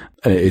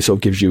 and it sort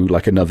of gives you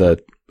like another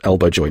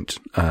elbow joint,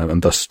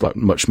 and thus like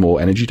much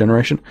more energy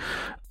generation.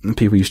 And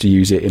people used to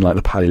use it in like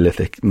the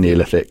Paleolithic,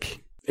 Neolithic,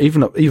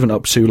 even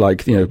up to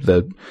like, you know,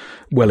 the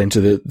well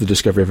into the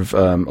discovery of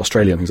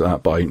Australia and things like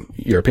that by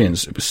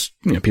Europeans. It was,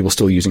 you know, people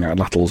still using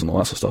atlatls and all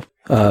that sort of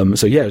stuff.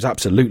 So yeah, it was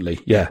absolutely,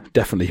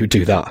 definitely who'd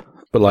do that.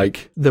 But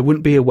like, there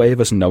wouldn't be a way of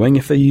us knowing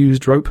if they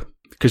used rope,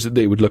 because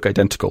it would look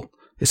identical,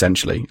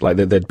 essentially. Like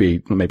there'd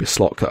be maybe a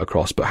slot cut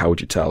across, but how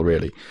would you tell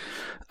really?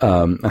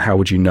 And how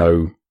would you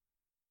know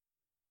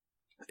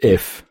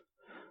if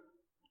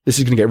this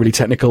is going to get really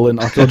technical and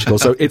archaeological?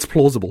 So it's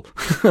plausible,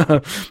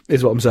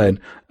 is what I'm saying.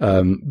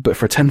 But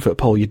for a 10-foot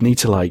pole, you'd need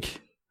to like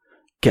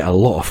get a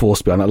lot of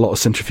force behind that, a lot of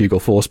centrifugal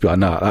force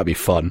behind that. That'd be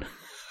fun.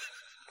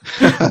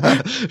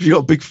 Have you got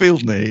a big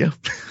field near you?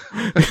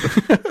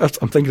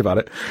 I'm thinking about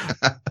it.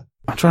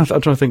 I'm trying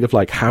to think of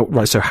like how,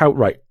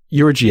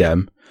 you're a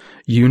GM.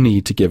 You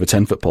need to give a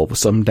 10-foot pole for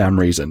some damn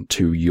reason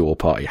to your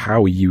party.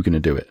 How are you going to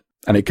do it?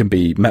 And it can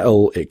be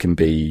metal. It can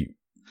be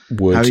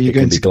wood. How are you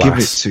going to glass. give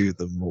it to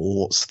them,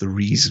 or what's the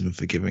reason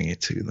for giving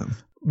it to them?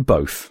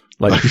 Both.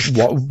 Like,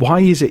 why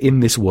is it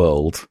in this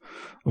world?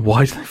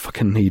 Why do they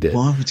fucking need it?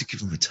 Why would you give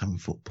them a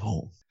 10-foot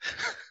pole?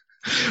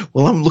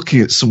 Well, I'm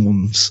looking at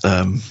someone's,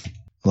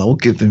 I'll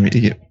give them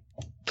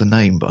the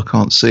name, but I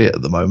can't see it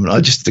at the moment.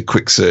 I just did a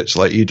quick search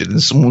like you did,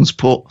 and someone's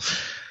put,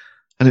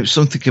 and it was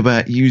something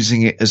about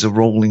using it as a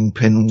rolling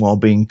pin while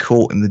being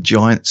caught in the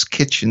giant's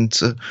kitchen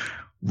to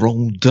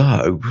roll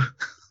dough.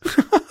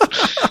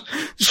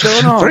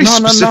 Very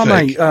specific. No,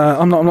 mate.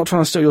 I'm not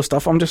trying to steal your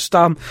stuff. I'm just,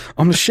 I'm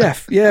the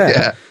chef.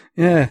 Yeah.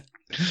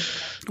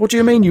 What do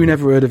you mean you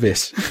never heard of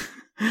this?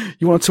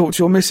 You want to talk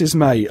to your missus,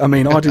 mate? I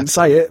mean, I didn't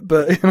say it,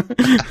 but I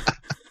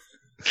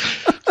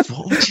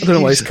don't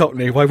know why it's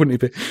Cockney. Why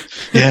wouldn't it be?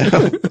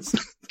 Yeah.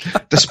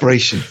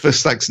 Desperation.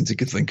 First accent you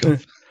could think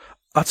of.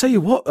 I'll tell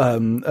you what,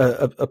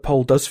 a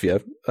pole does for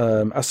you.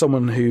 As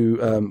someone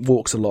who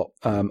walks a lot,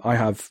 I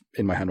have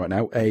in my hand right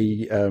now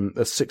a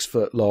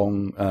 6-foot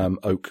long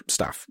oak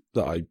staff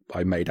that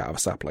I made out of a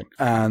sapling,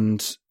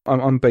 and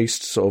I'm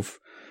based sort of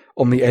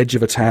on the edge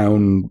of a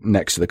town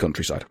next to the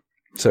countryside.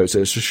 So it's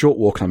a short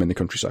walk, and I'm in the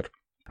countryside.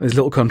 There's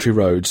little country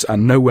roads,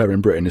 and nowhere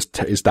in Britain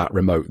is that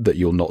remote that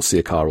you'll not see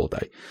a car all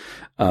day.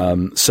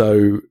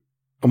 So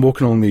I'm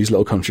walking along these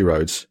little country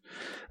roads,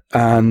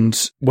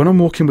 and when I'm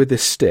walking with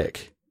this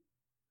stick,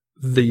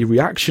 the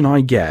reaction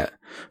I get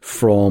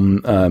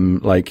from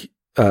like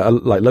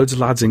loads of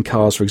lads in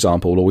cars, for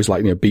example, will always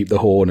like, you know, beep the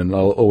horn, and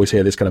I'll always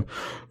hear this kind of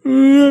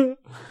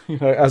you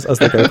know, as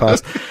they go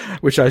past,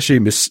 which I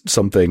assume is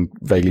something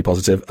vaguely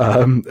positive.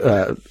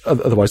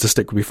 Otherwise the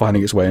stick would be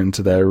finding its way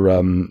into their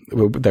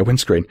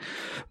windscreen.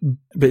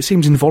 But it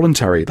seems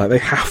involuntary, like they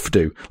have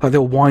to. Like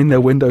they'll wind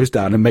their windows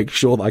down and make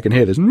sure that I can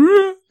hear this.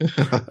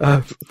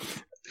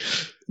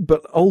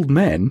 But old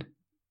men,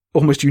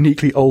 almost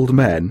uniquely old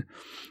men,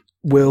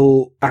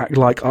 will act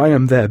like I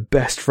am their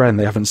best friend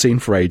they haven't seen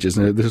for ages.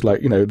 And there's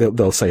like, you know,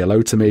 they'll say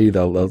hello to me.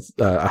 They'll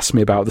ask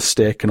me about the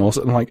stick, and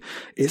also, I'm like,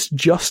 it's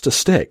just a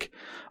stick.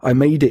 I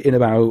made it in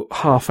about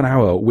half an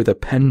hour with a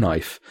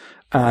penknife,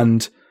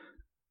 and,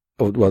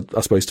 well,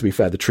 I suppose to be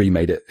fair, the tree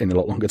made it in a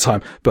lot longer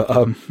time, but,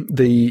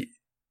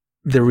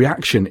 the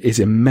reaction is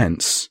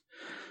immense.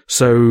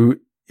 So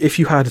if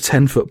you had a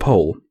 10-foot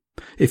pole,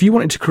 if you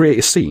wanted to create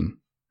a scene,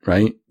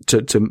 right,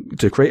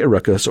 to create a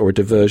ruckus or a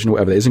diversion or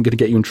whatever that isn't going to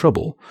get you in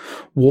trouble,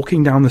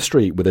 walking down the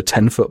street with a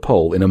 10-foot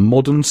pole in a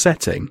modern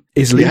setting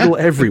is legal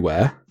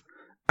everywhere,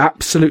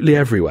 absolutely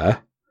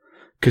everywhere,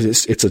 because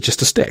it's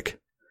just a stick.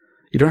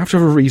 You don't have to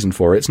have a reason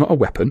for it. It's not a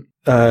weapon.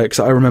 Because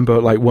I remember,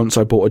 like, once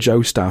I bought a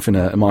Joe staff in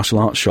a martial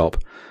arts shop,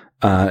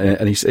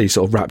 and he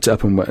sort of wrapped it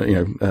up and,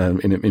 you know,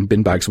 in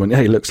bin bags and went,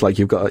 "Hey, looks like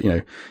you've got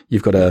a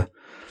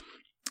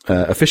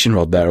fishing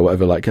rod there," or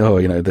whatever. Like, "Oh,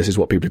 you know, this is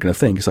what people are going to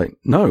think." It's like,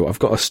 no, I've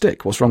got a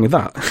stick. What's wrong with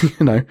that?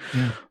 You know,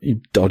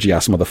 you dodgy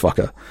ass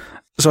motherfucker.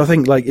 So I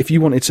think, like, if you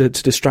wanted to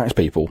distract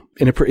people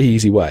in a pretty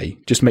easy way,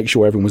 just make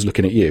sure everyone was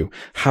looking at you,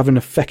 having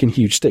a feckin'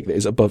 huge stick that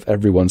is above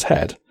everyone's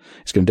head,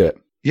 it's going to do it.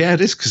 Yeah,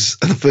 it is, because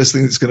the first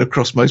thing that's going to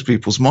cross most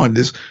people's mind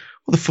is,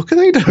 what the fuck are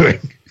they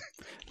doing?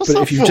 What's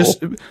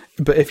that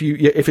for?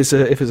 If it's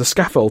a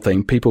scaffold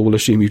thing, people will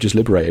assume you've just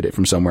liberated it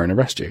from somewhere and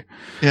arrest you.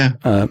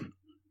 Yeah.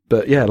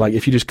 But yeah, like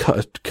if you just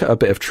cut a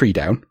bit of tree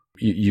down,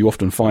 you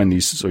often find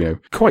these,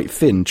 quite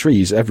thin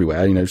trees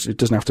everywhere. It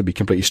doesn't have to be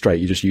completely straight.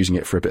 You're just using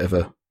it for a bit of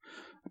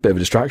a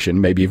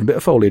distraction, maybe even a bit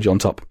of foliage on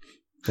top.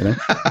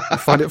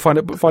 Find it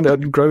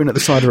growing at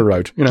the side of a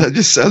road. That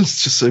just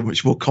sounds just so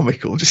much more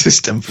comical. Just this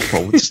 10-foot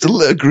pole with just a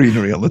little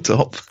greenery on the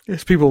top.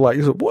 Yes, people are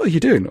like, what are you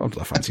doing? I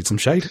fancied some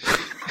shade.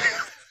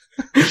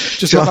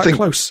 Just not that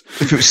close.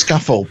 If it was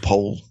scaffold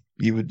pole,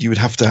 you would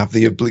have to have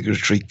the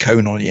obligatory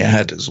cone on your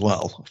head as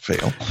well, I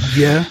feel.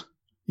 Yeah.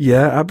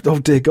 Oh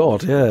dear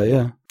God.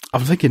 Yeah.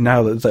 I'm thinking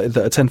now that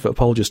a 10-foot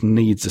pole just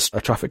needs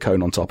a traffic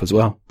cone on top as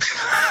well.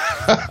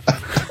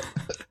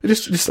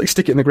 Just like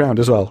stick it in the ground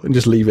as well and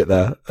just leave it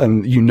there.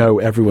 And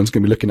everyone's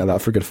going to be looking at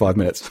that for a good 5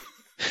 minutes.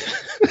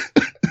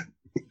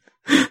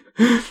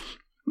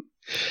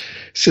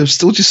 So I'm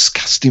still just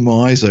casting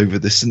my eyes over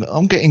this, and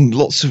I'm getting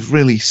lots of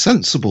really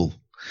sensible.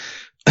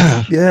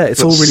 Yeah,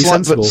 it's all really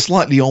sensible. But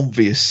slightly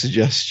obvious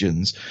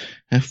suggestions.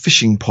 A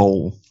fishing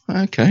pole.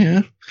 Okay,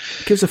 yeah.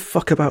 Who gives a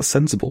fuck about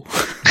sensible?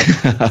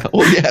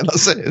 Well, yeah,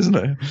 that's it, isn't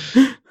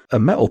it? A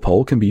metal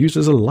pole can be used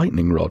as a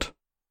lightning rod.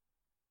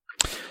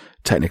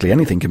 Technically,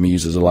 anything can be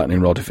used as a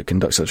lightning rod if it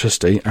conducts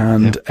electricity,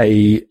 and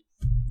a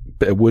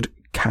bit of wood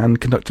can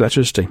conduct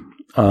electricity.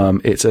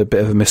 It's a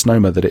bit of a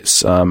misnomer that it's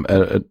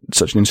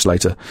such an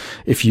insulator.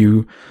 If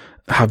you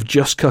have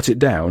just cut it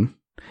down,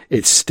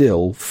 it's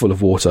still full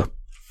of water.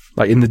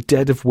 Like in the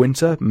dead of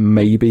winter,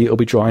 maybe it'll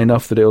be dry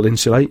enough that it'll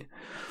insulate.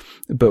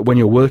 But when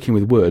you're working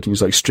with wood and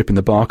you're like stripping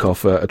the bark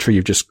off a tree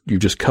you've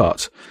just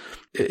cut,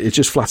 it's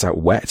just flat out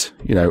wet.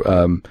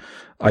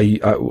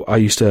 I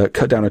used to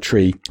cut down a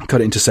tree,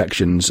 cut it into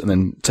sections, and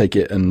then take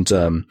it and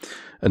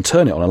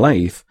turn it on a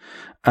lathe.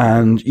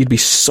 And you'd be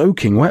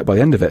soaking wet by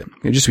the end of it.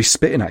 It'd just be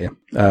spitting at you.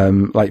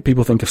 Like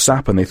people think of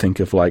sap and they think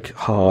of like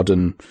hard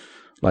and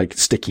like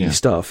sticky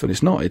stuff, and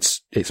it's not.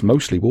 It's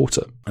mostly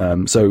water.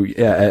 So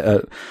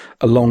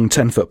a long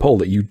 10-foot pole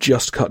that you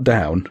just cut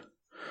down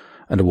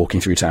and are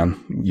walking through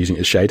town using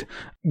it as shade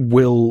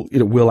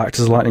will act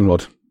as a lightning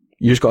rod.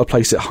 You just got to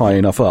place it high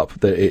enough up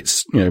that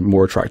it's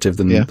more attractive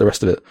than the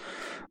rest of it,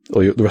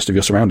 or the rest of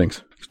your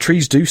surroundings.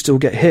 Trees do still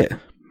get hit.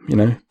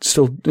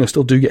 Still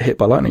do get hit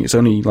by lightning. It's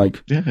only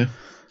like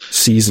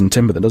seasoned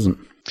timber that doesn't.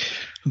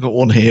 I've got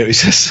one here. It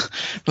says,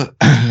 but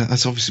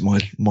that's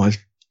obviously my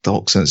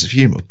dark sense of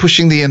humour.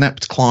 Pushing the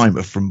inept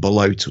climber from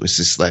below to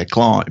assist their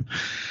climb.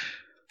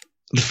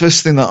 The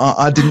first thing that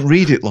I didn't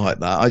read it like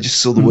that. I just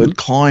saw the word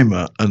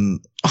climber,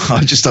 and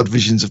I just had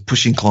visions of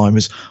pushing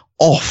climbers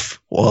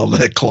off while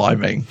they're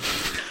climbing.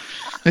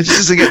 It's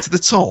just to get to the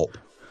top.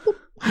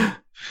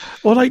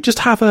 Or like just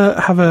have I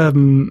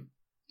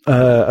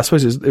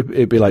suppose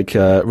it'd be like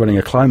running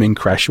a climbing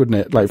crash, wouldn't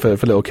it? Like for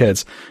little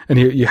kids, and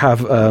you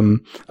have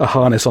a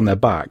harness on their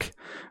back,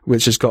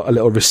 which has got a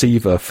little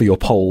receiver for your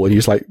pole, and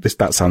you're just like,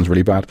 that sounds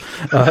really bad.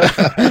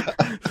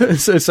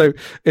 So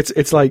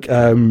it's like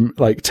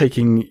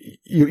taking,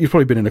 you've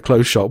probably been in a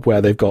clothes shop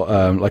where they've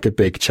got like a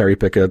big cherry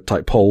picker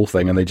type pole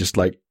thing, and they just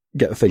like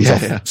get the things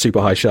off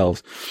super high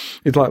shelves.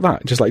 It's like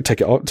that. Just like take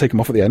them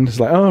off at the end. It's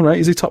like, oh right,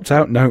 is he topped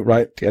out? No,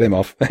 right, get him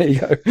off. There you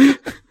go.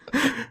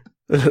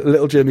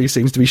 Little Jimmy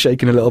seems to be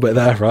shaking a little bit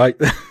there, right?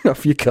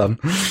 Off you come.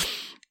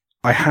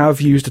 I have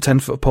used a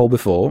 10-foot pole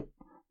before.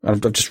 I've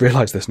just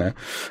realised this now.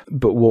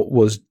 But what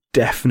was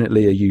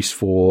definitely a use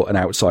for an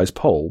outsized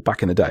pole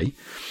back in the day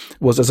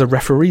was as a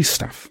referee's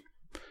staff.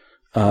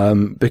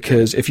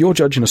 Because if you're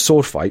judging a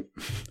sword fight,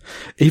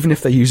 even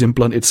if they're using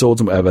blunted swords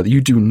and whatever,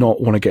 you do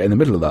not want to get in the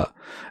middle of that.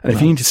 And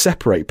if you need to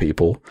separate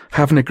people,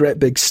 having a great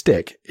big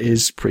stick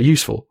is pretty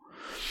useful.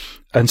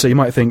 And so you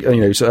might think,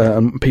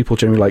 people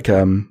generally like,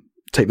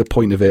 take the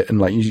point of it and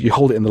like you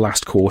hold it in the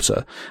last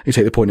quarter. You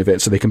take the point of it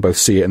so they can both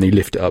see it and they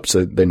lift it up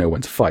so they know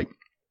when to fight.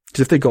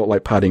 Because if they got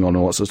like padding on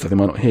or all that sort of stuff, they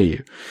might not hear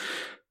you.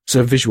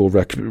 So visual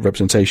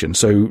representation.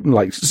 So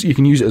like you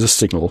can use it as a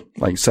signal,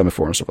 like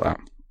semaphore and stuff like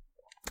that.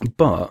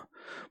 But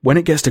when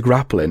it gets to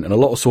grappling, and a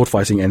lot of sword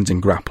fighting ends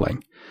in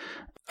grappling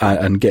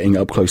and getting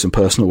up close and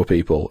personal with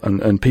people,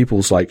 and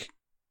people's like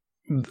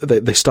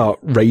they start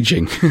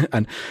raging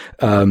and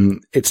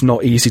it's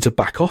not easy to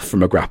back off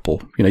from a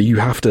grapple. You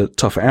have to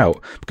tough it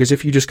out, because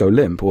if you just go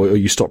limp or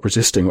you stop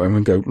resisting or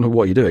everyone go, no,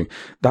 what are you doing?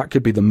 That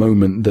could be the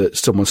moment that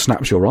someone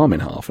snaps your arm in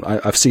half. And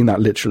I've seen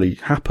that literally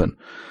happen,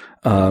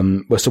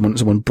 where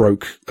someone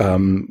broke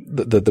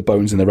the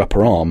bones in their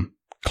upper arm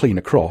clean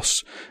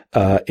across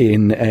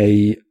in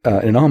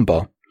an arm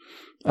bar.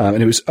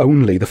 And it was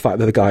only the fact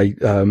that the guy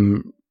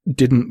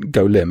didn't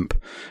go limp,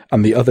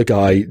 and the other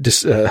guy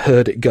just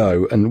heard it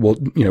go and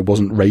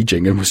wasn't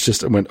raging and was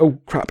just went, oh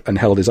crap, and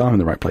held his arm in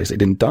the right place. They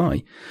didn't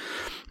die,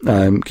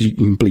 because you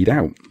can bleed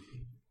out.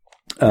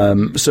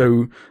 But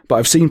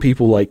I've seen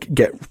people like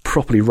get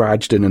properly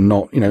raged in and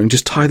not, and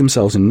just tie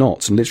themselves in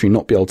knots and literally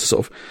not be able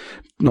to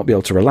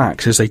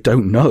relax because they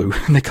don't know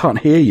and they can't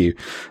hear you.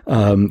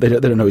 They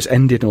don't know it's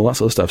ended and all that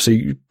sort of stuff. So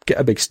you get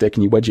a big stick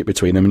and you wedge it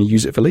between them and you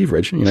use it for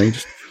leverage.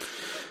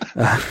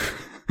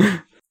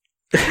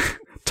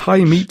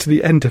 tie meat to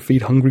the end to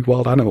feed hungry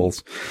wild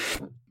animals.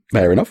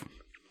 Fair enough.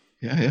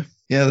 Yeah.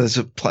 There's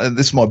a play.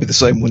 This might be the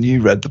same one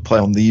you read. The play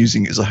on the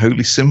using it as a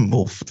holy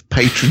symbol for the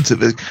patrons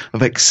of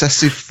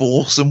excessive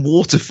force and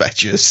water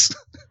fetchers.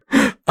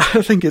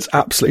 I think it's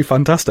absolutely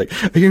fantastic.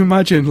 Can you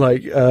imagine,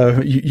 like,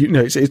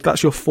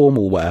 that's your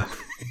formal wear.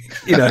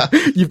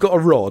 You've got a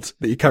rod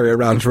that you carry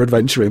around for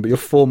adventuring, but your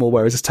formal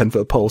wear is this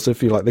 10-foot pole. So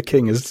if you like, the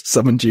king has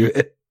summoned you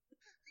here,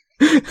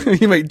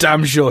 you make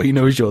damn sure he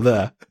knows you're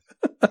there.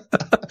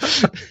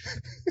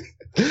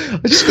 I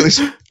just got this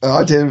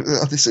idea,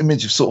 this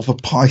image of sort of a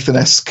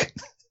Python-esque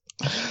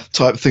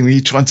type thing where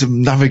you're trying to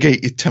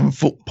navigate your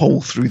 10-foot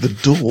pole through the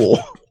door.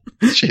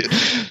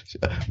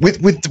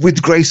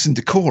 with grace and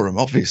decorum,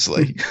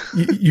 obviously.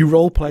 You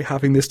role play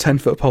having this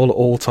 10-foot pole at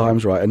all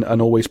times, right,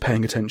 and always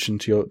paying attention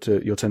to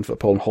your 10-foot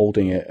pole and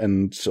holding it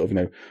and sort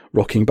of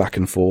rocking back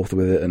and forth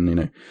with it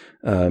and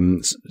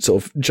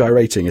sort of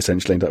gyrating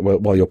essentially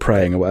while you're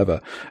praying or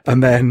whatever,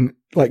 and then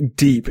like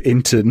deep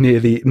into near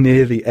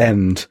the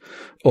end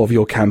of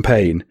your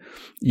campaign,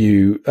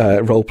 you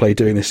role play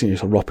doing this,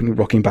 sort of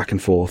rocking back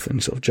and forth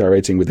and sort of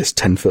gyrating with this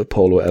 10-foot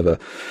pole or whatever,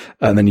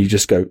 and then you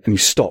just go and you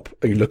stop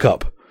and you look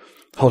up,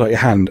 hold out your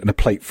hand, and a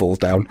plate falls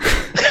down.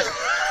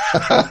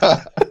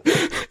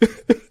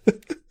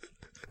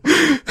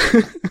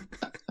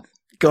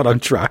 God, I'm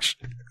trash.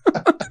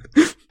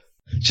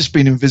 Just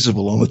being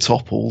invisible on the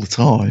top all the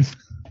time.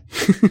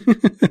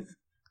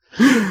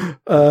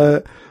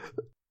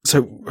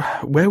 So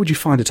where would you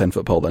find a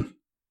 10-foot pole then?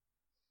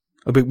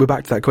 We're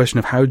back to that question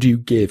of how do you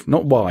give,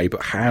 not why,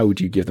 but how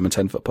do you give them a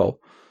 10-foot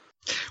pole?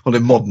 Well,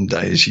 in modern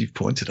days, you've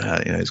pointed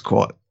out, it's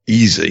quite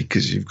easy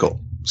because you've got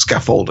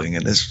scaffolding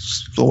and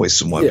there's always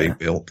somewhere being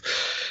built.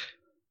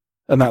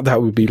 And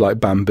that would be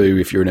like bamboo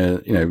if you're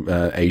in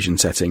a Asian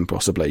setting,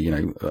 possibly.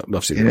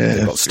 Obviously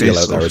they've got steel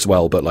out there as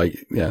well, but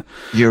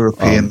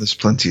European, there's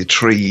plenty of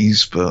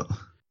trees, but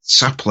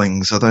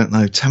saplings, I don't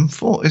know.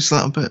 10-foot, is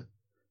that a bit?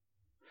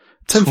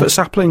 10-foot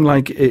sapling,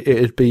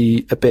 it'd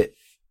be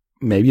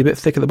maybe a bit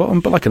thick at the bottom,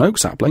 but like an oak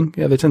sapling,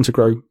 they tend to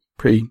grow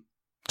pretty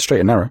straight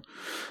and narrow.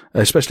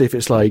 Especially if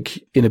it's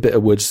like in a bit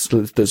of woods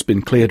that's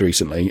been cleared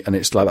recently, and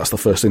it's like that's the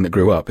first thing that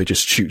grew up. It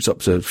just shoots up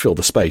to fill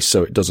the space,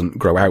 so it doesn't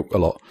grow out a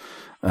lot.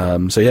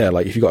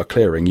 Like if you've got a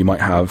clearing, you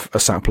might have a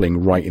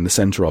sapling right in the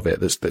centre of it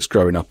that's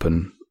growing up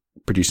and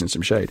producing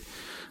some shade,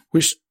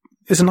 which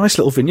is a nice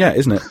little vignette,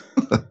 isn't it?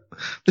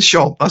 The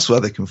shop, that's where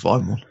they can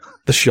find one.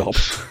 The shop.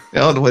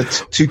 Yeah, I don't know,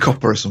 it's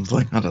 $2 or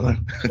something. I don't know.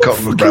 I can't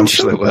remember how much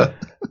they were.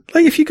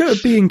 Like if you go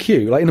to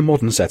B&Q, like in a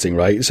modern setting,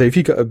 right? So if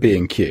you go to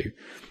B&Q,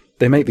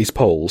 they make these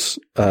poles,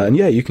 and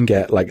you can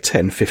get like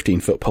 10,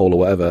 15-foot pole or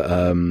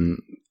whatever,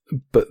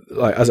 but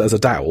like as a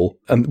dowel,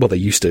 and well, they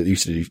used to do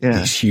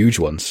these huge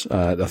ones.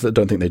 I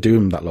don't think they do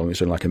them that long.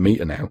 It's only like a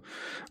meter now,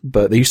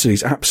 but they used to do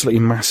these absolutely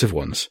massive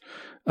ones.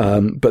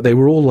 But they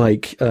were all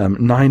like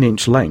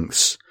 9-inch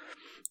lengths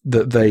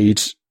that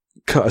they'd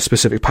cut a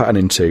specific pattern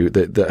into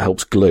that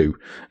helps glue,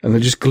 and they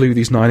just glue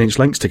these 9-inch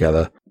lengths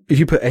together. If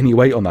you put any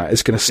weight on that,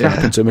 it's going to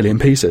snap into a million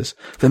pieces.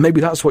 Then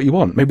maybe that's what you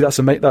want. Maybe that's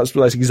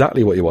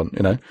exactly what you want.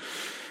 I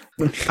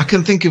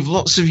can think of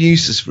lots of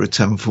uses for a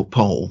 10-foot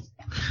pole,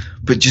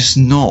 but just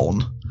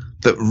none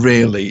that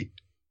really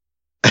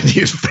any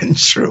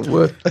adventurer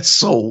worth their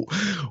salt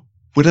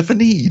would ever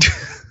need.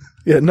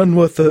 Yeah, none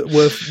worth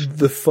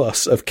the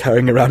fuss of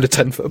carrying around a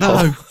 10-foot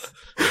pole. No.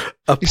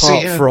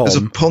 Apart from as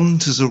a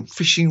punt, as a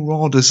fishing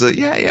rod, as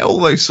a all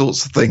those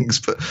sorts of things,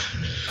 but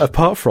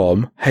apart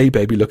from, hey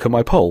baby, look at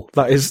my pole.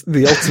 That is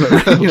the ultimate.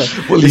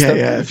 Well,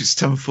 if it's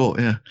 10-foot,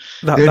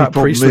 that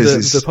priest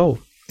with the pole.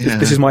 Yeah.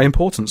 This is my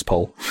importance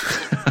pole.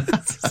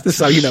 This is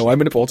how you know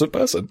I'm an important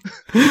person.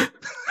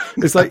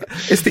 It's like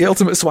it's the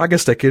ultimate swagger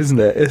stick, isn't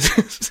it?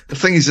 The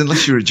thing is,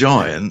 unless you're a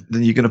giant,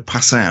 then you're going to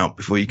pass out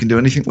before you can do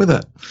anything with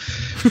it.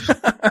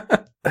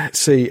 Let's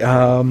see.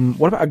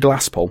 What about a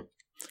glass pole?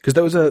 Because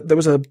there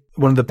was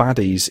one of the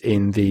baddies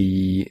in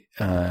the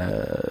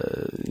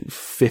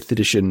 5th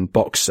edition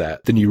box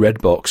set, the new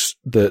red box,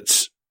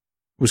 that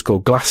was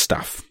called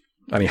Glassstaff,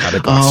 and he had a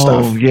glass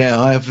staff. Oh yeah,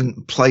 I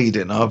haven't played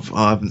it. I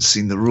haven't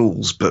seen the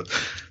rules, but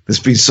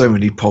there's been so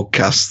many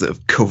podcasts that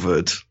have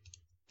covered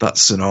that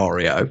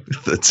scenario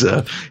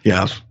that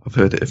I've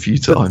heard it a few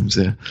times.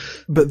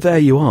 But there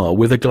you are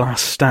with a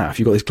glass staff.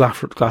 You've got this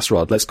glass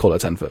rod. Let's call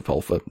it a 10-foot pole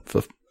for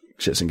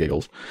shits and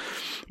giggles.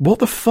 What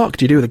the fuck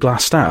do you do with a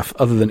glass staff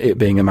other than it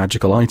being a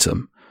magical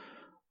item?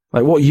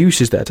 Like, what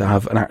use is there to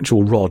have an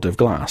actual rod of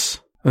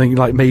glass? I think,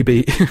 like,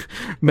 maybe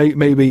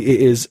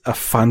it is a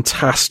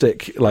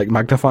fantastic, like,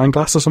 magnifying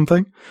glass or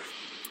something.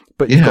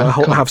 But you've got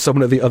to have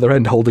someone at the other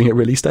end holding it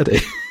really steady.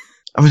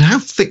 I mean, how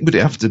thick would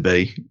it have to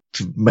be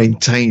to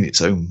maintain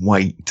its own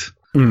weight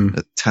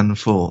at 10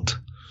 foot?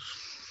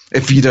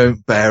 If you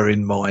don't bear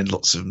in mind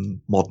lots of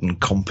modern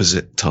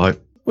composite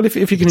type. Well, if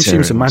you can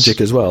assume some magic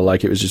as well,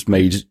 like it was just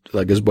made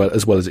like as well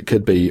as it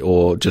could be,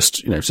 or just,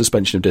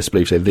 suspension of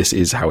disbelief, say this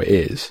is how it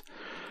is,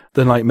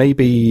 then like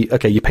maybe,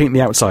 okay, you paint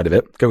the outside of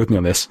it, go with me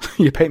on this,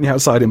 you paint the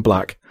outside in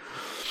black,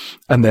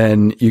 and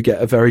then you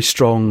get a very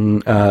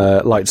strong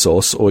light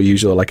source, or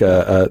usually like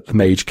a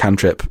mage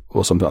cantrip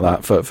or something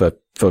like that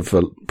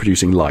for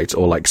producing light,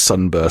 or like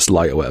sunburst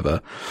light or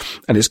whatever.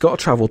 And it's got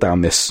to travel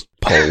down this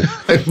pole,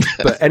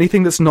 but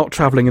anything that's not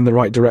traveling in the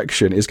right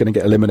direction is going to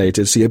get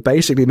eliminated. So you're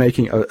basically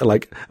making a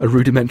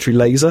rudimentary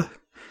laser.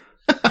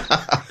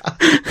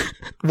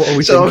 What are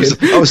we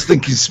thinking? I was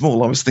thinking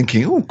small. I was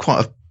thinking,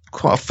 quite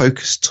a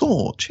focused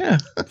torch. Yeah.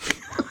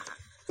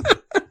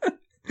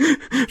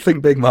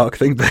 Think big, Mark.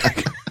 Think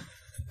big.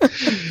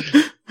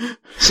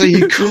 So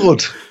you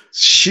could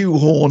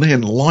shoehorn in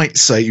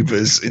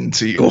lightsabers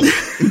into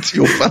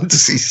your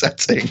fantasy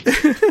setting.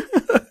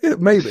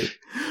 Maybe.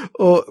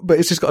 But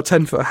it's just got a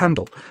 10-foot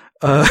handle.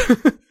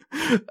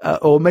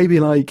 Or maybe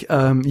like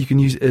you can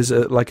use it as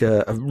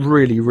a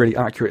really, really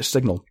accurate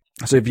signal.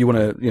 So if you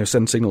want to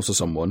send signals to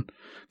someone,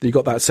 that you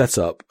got that set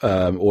up,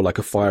 or like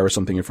a fire or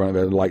something in front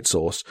of a light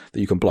source that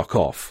you can block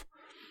off,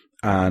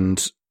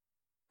 and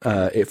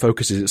it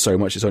focuses it so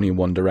much it's only in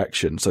one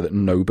direction, so that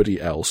nobody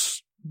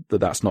else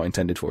that's not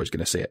intended for is going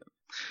to see it.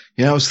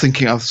 Yeah, I was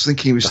thinking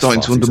he was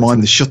starting to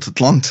undermine the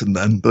shuttered lantern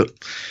then, but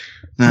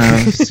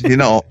no, you're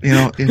not.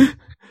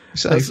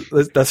 So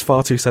that's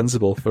far too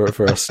sensible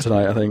for us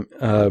tonight, I think.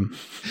 I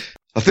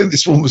think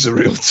this one was a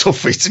real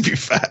toughie, to be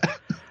fair.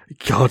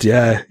 God,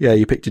 yeah,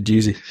 you picked a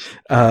doozy.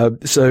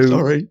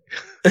 Sorry.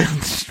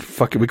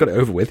 Fuck it, we got it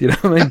over with, you know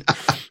what I mean?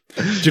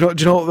 Do you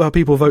know what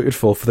people voted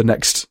for the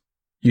next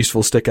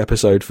useful stick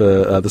episode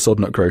for the Sword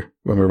Nut Crew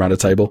when we're around a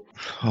table?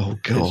 Oh,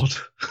 God.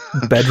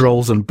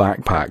 Bedrolls and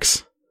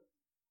backpacks.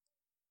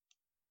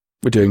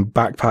 We're doing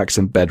backpacks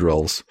and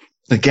bedrolls.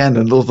 Again,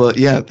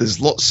 there's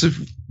lots of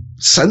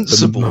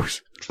sensible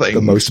things.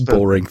 The most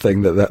boring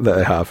thing that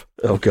they have.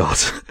 Oh, God.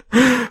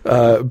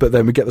 But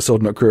then we get the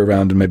Sword Nut Crew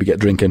around and maybe get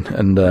drinking,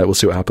 and we'll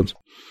see what happens.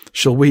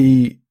 Shall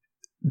we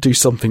do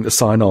something to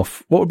sign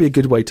off? What would be a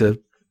good way to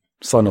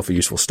sign off a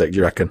useful stick, do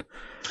you reckon?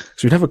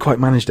 Because we've never quite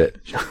managed it.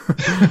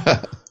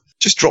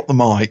 Just drop the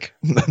mic.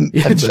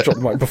 Just drop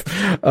the mic.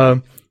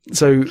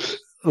 So,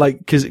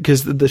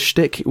 because the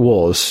shtick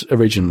was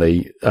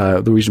originally,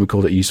 the reason we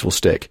called it a useful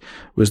stick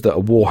was that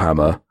a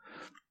Warhammer,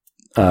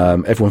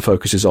 everyone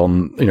focuses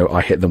on,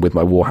 I hit them with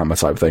my Warhammer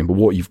type thing, but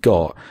what you've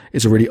got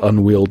is a really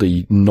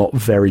unwieldy, not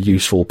very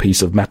useful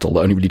piece of metal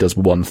that only really does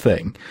one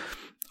thing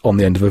on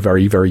the end of a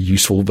very, very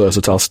useful,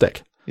 versatile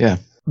stick. Yeah.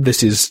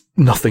 This is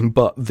nothing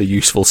but the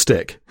useful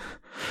stick.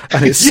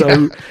 And it's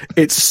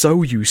it's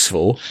so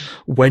useful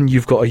when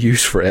you've got a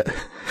use for it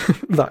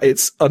that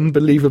it's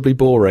unbelievably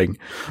boring.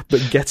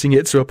 But getting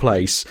it to a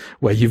place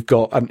where you've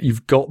got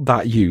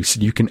that use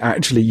and you can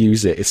actually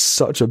use it is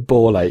such a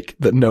ball ache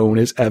that no one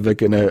is ever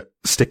going to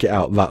stick it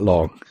out that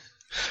long.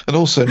 And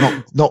also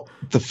not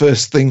the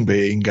first thing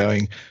being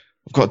going,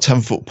 I've got a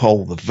 10-foot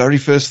pole. The very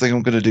first thing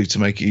I'm going to do to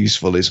make it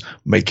useful is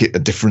make it a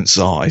different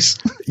size.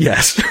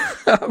 Yes.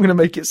 I'm going to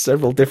make it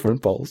several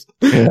different poles.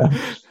 Yeah.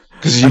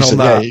 Because you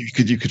said,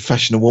 you could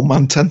fashion a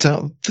one-man tent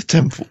out of the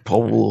 10-foot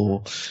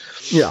pole.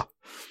 Yeah.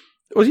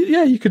 Well,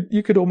 yeah, you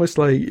could almost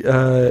like,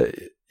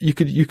 you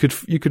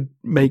could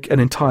make an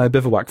entire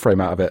bivouac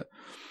frame out of it.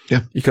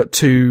 Yeah. You cut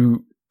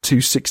two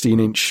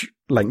 16-inch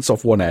lengths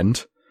off one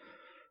end,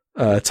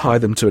 tie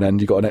them to an end.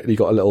 You got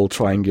a little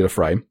triangular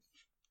frame.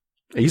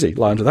 Easy.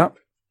 Lie under that.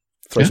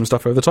 Throw some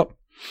stuff over the top.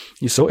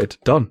 You sorted.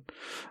 Done.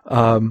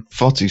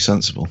 Far too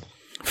sensible.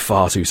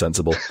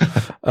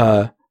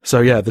 So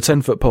yeah, the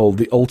 10-foot pole,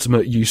 the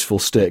ultimate useful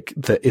stick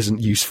that isn't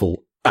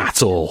useful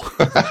at all.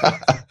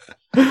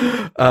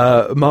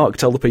 Mark,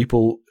 tell the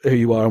people who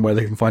you are and where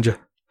they can find you.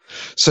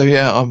 So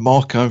yeah, I'm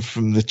Mark. I'm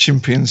from the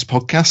Chimpions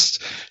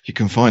podcast. You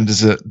can find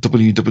us at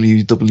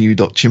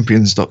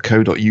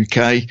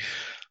www.chimpions.co.uk.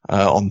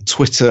 On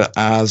Twitter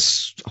on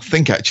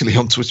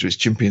Twitter it's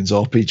Chimpions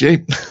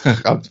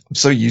RPG. I'm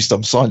so used,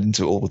 I'm signed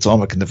into it all the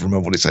time, I can never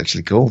remember what it's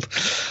actually called.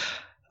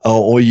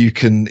 Or you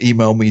can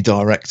email me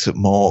direct at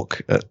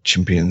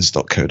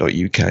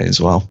mark@chimpions.co.uk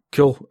as well.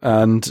 Cool.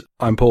 And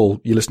I'm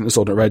Paul. You listen to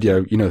Sword Nut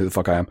Radio. You know who the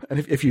fuck I am. And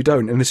if you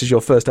don't, and this is your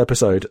first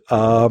episode, it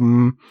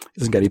doesn't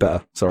get any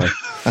better. Sorry.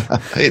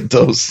 It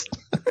does.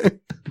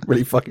 It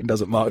really fucking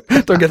doesn't, Mark.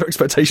 Don't get your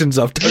expectations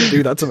up. Don't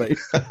do that to me.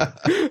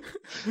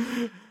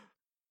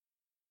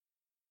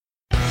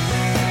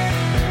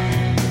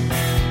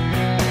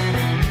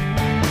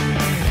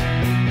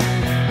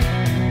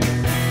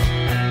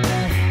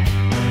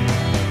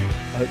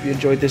 I hope you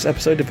enjoyed this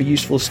episode of A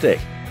Useful Stick.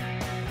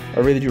 I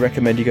really do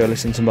recommend you go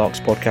listen to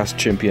Mark's podcast,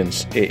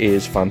 Chimpions. It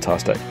is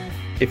fantastic.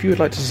 If you would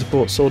like to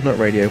support Sword Nut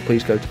Radio,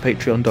 please go to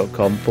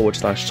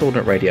patreon.com/Sword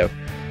Nut Radio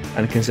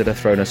and consider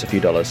throwing us a few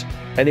dollars.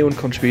 Anyone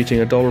contributing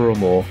 $1 or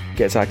more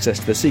gets access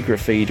to the secret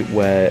feed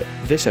where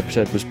this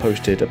episode was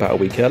posted about a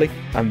week early,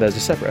 and there's a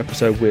separate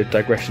episode with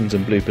digressions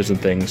and bloopers and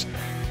things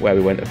where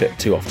we went a bit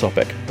too off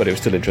topic, but it was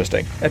still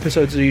interesting.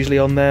 Episodes are usually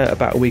on there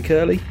about a week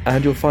early,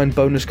 and you'll find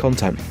bonus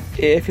content.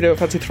 If you don't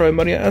fancy throwing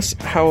money at us,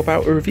 how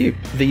about a review?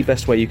 The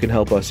best way you can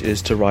help us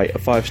is to write a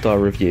 5-star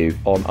review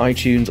on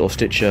iTunes or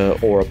Stitcher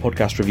or a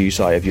podcast review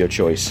site of your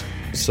choice.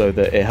 so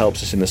that it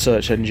helps us in the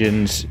search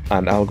engines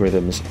and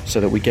algorithms so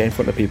that we get in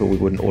front of people we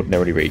wouldn't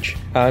ordinarily reach.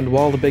 And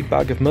while the big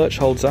bag of merch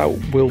holds out,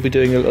 we'll be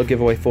doing a little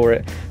giveaway for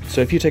it.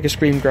 So if you take a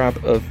screen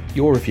grab of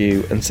your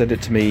review and send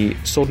it to me,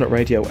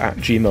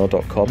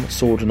 swordnutradio@gmail.com,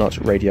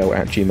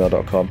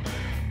 swordnutradio@gmail.com,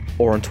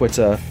 or on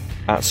Twitter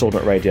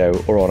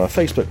 @swordnutradio, or on our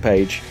Facebook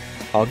page,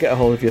 I'll get a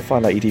hold of you,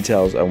 find out your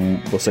details,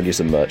 and we'll send you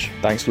some merch.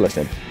 Thanks for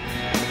listening.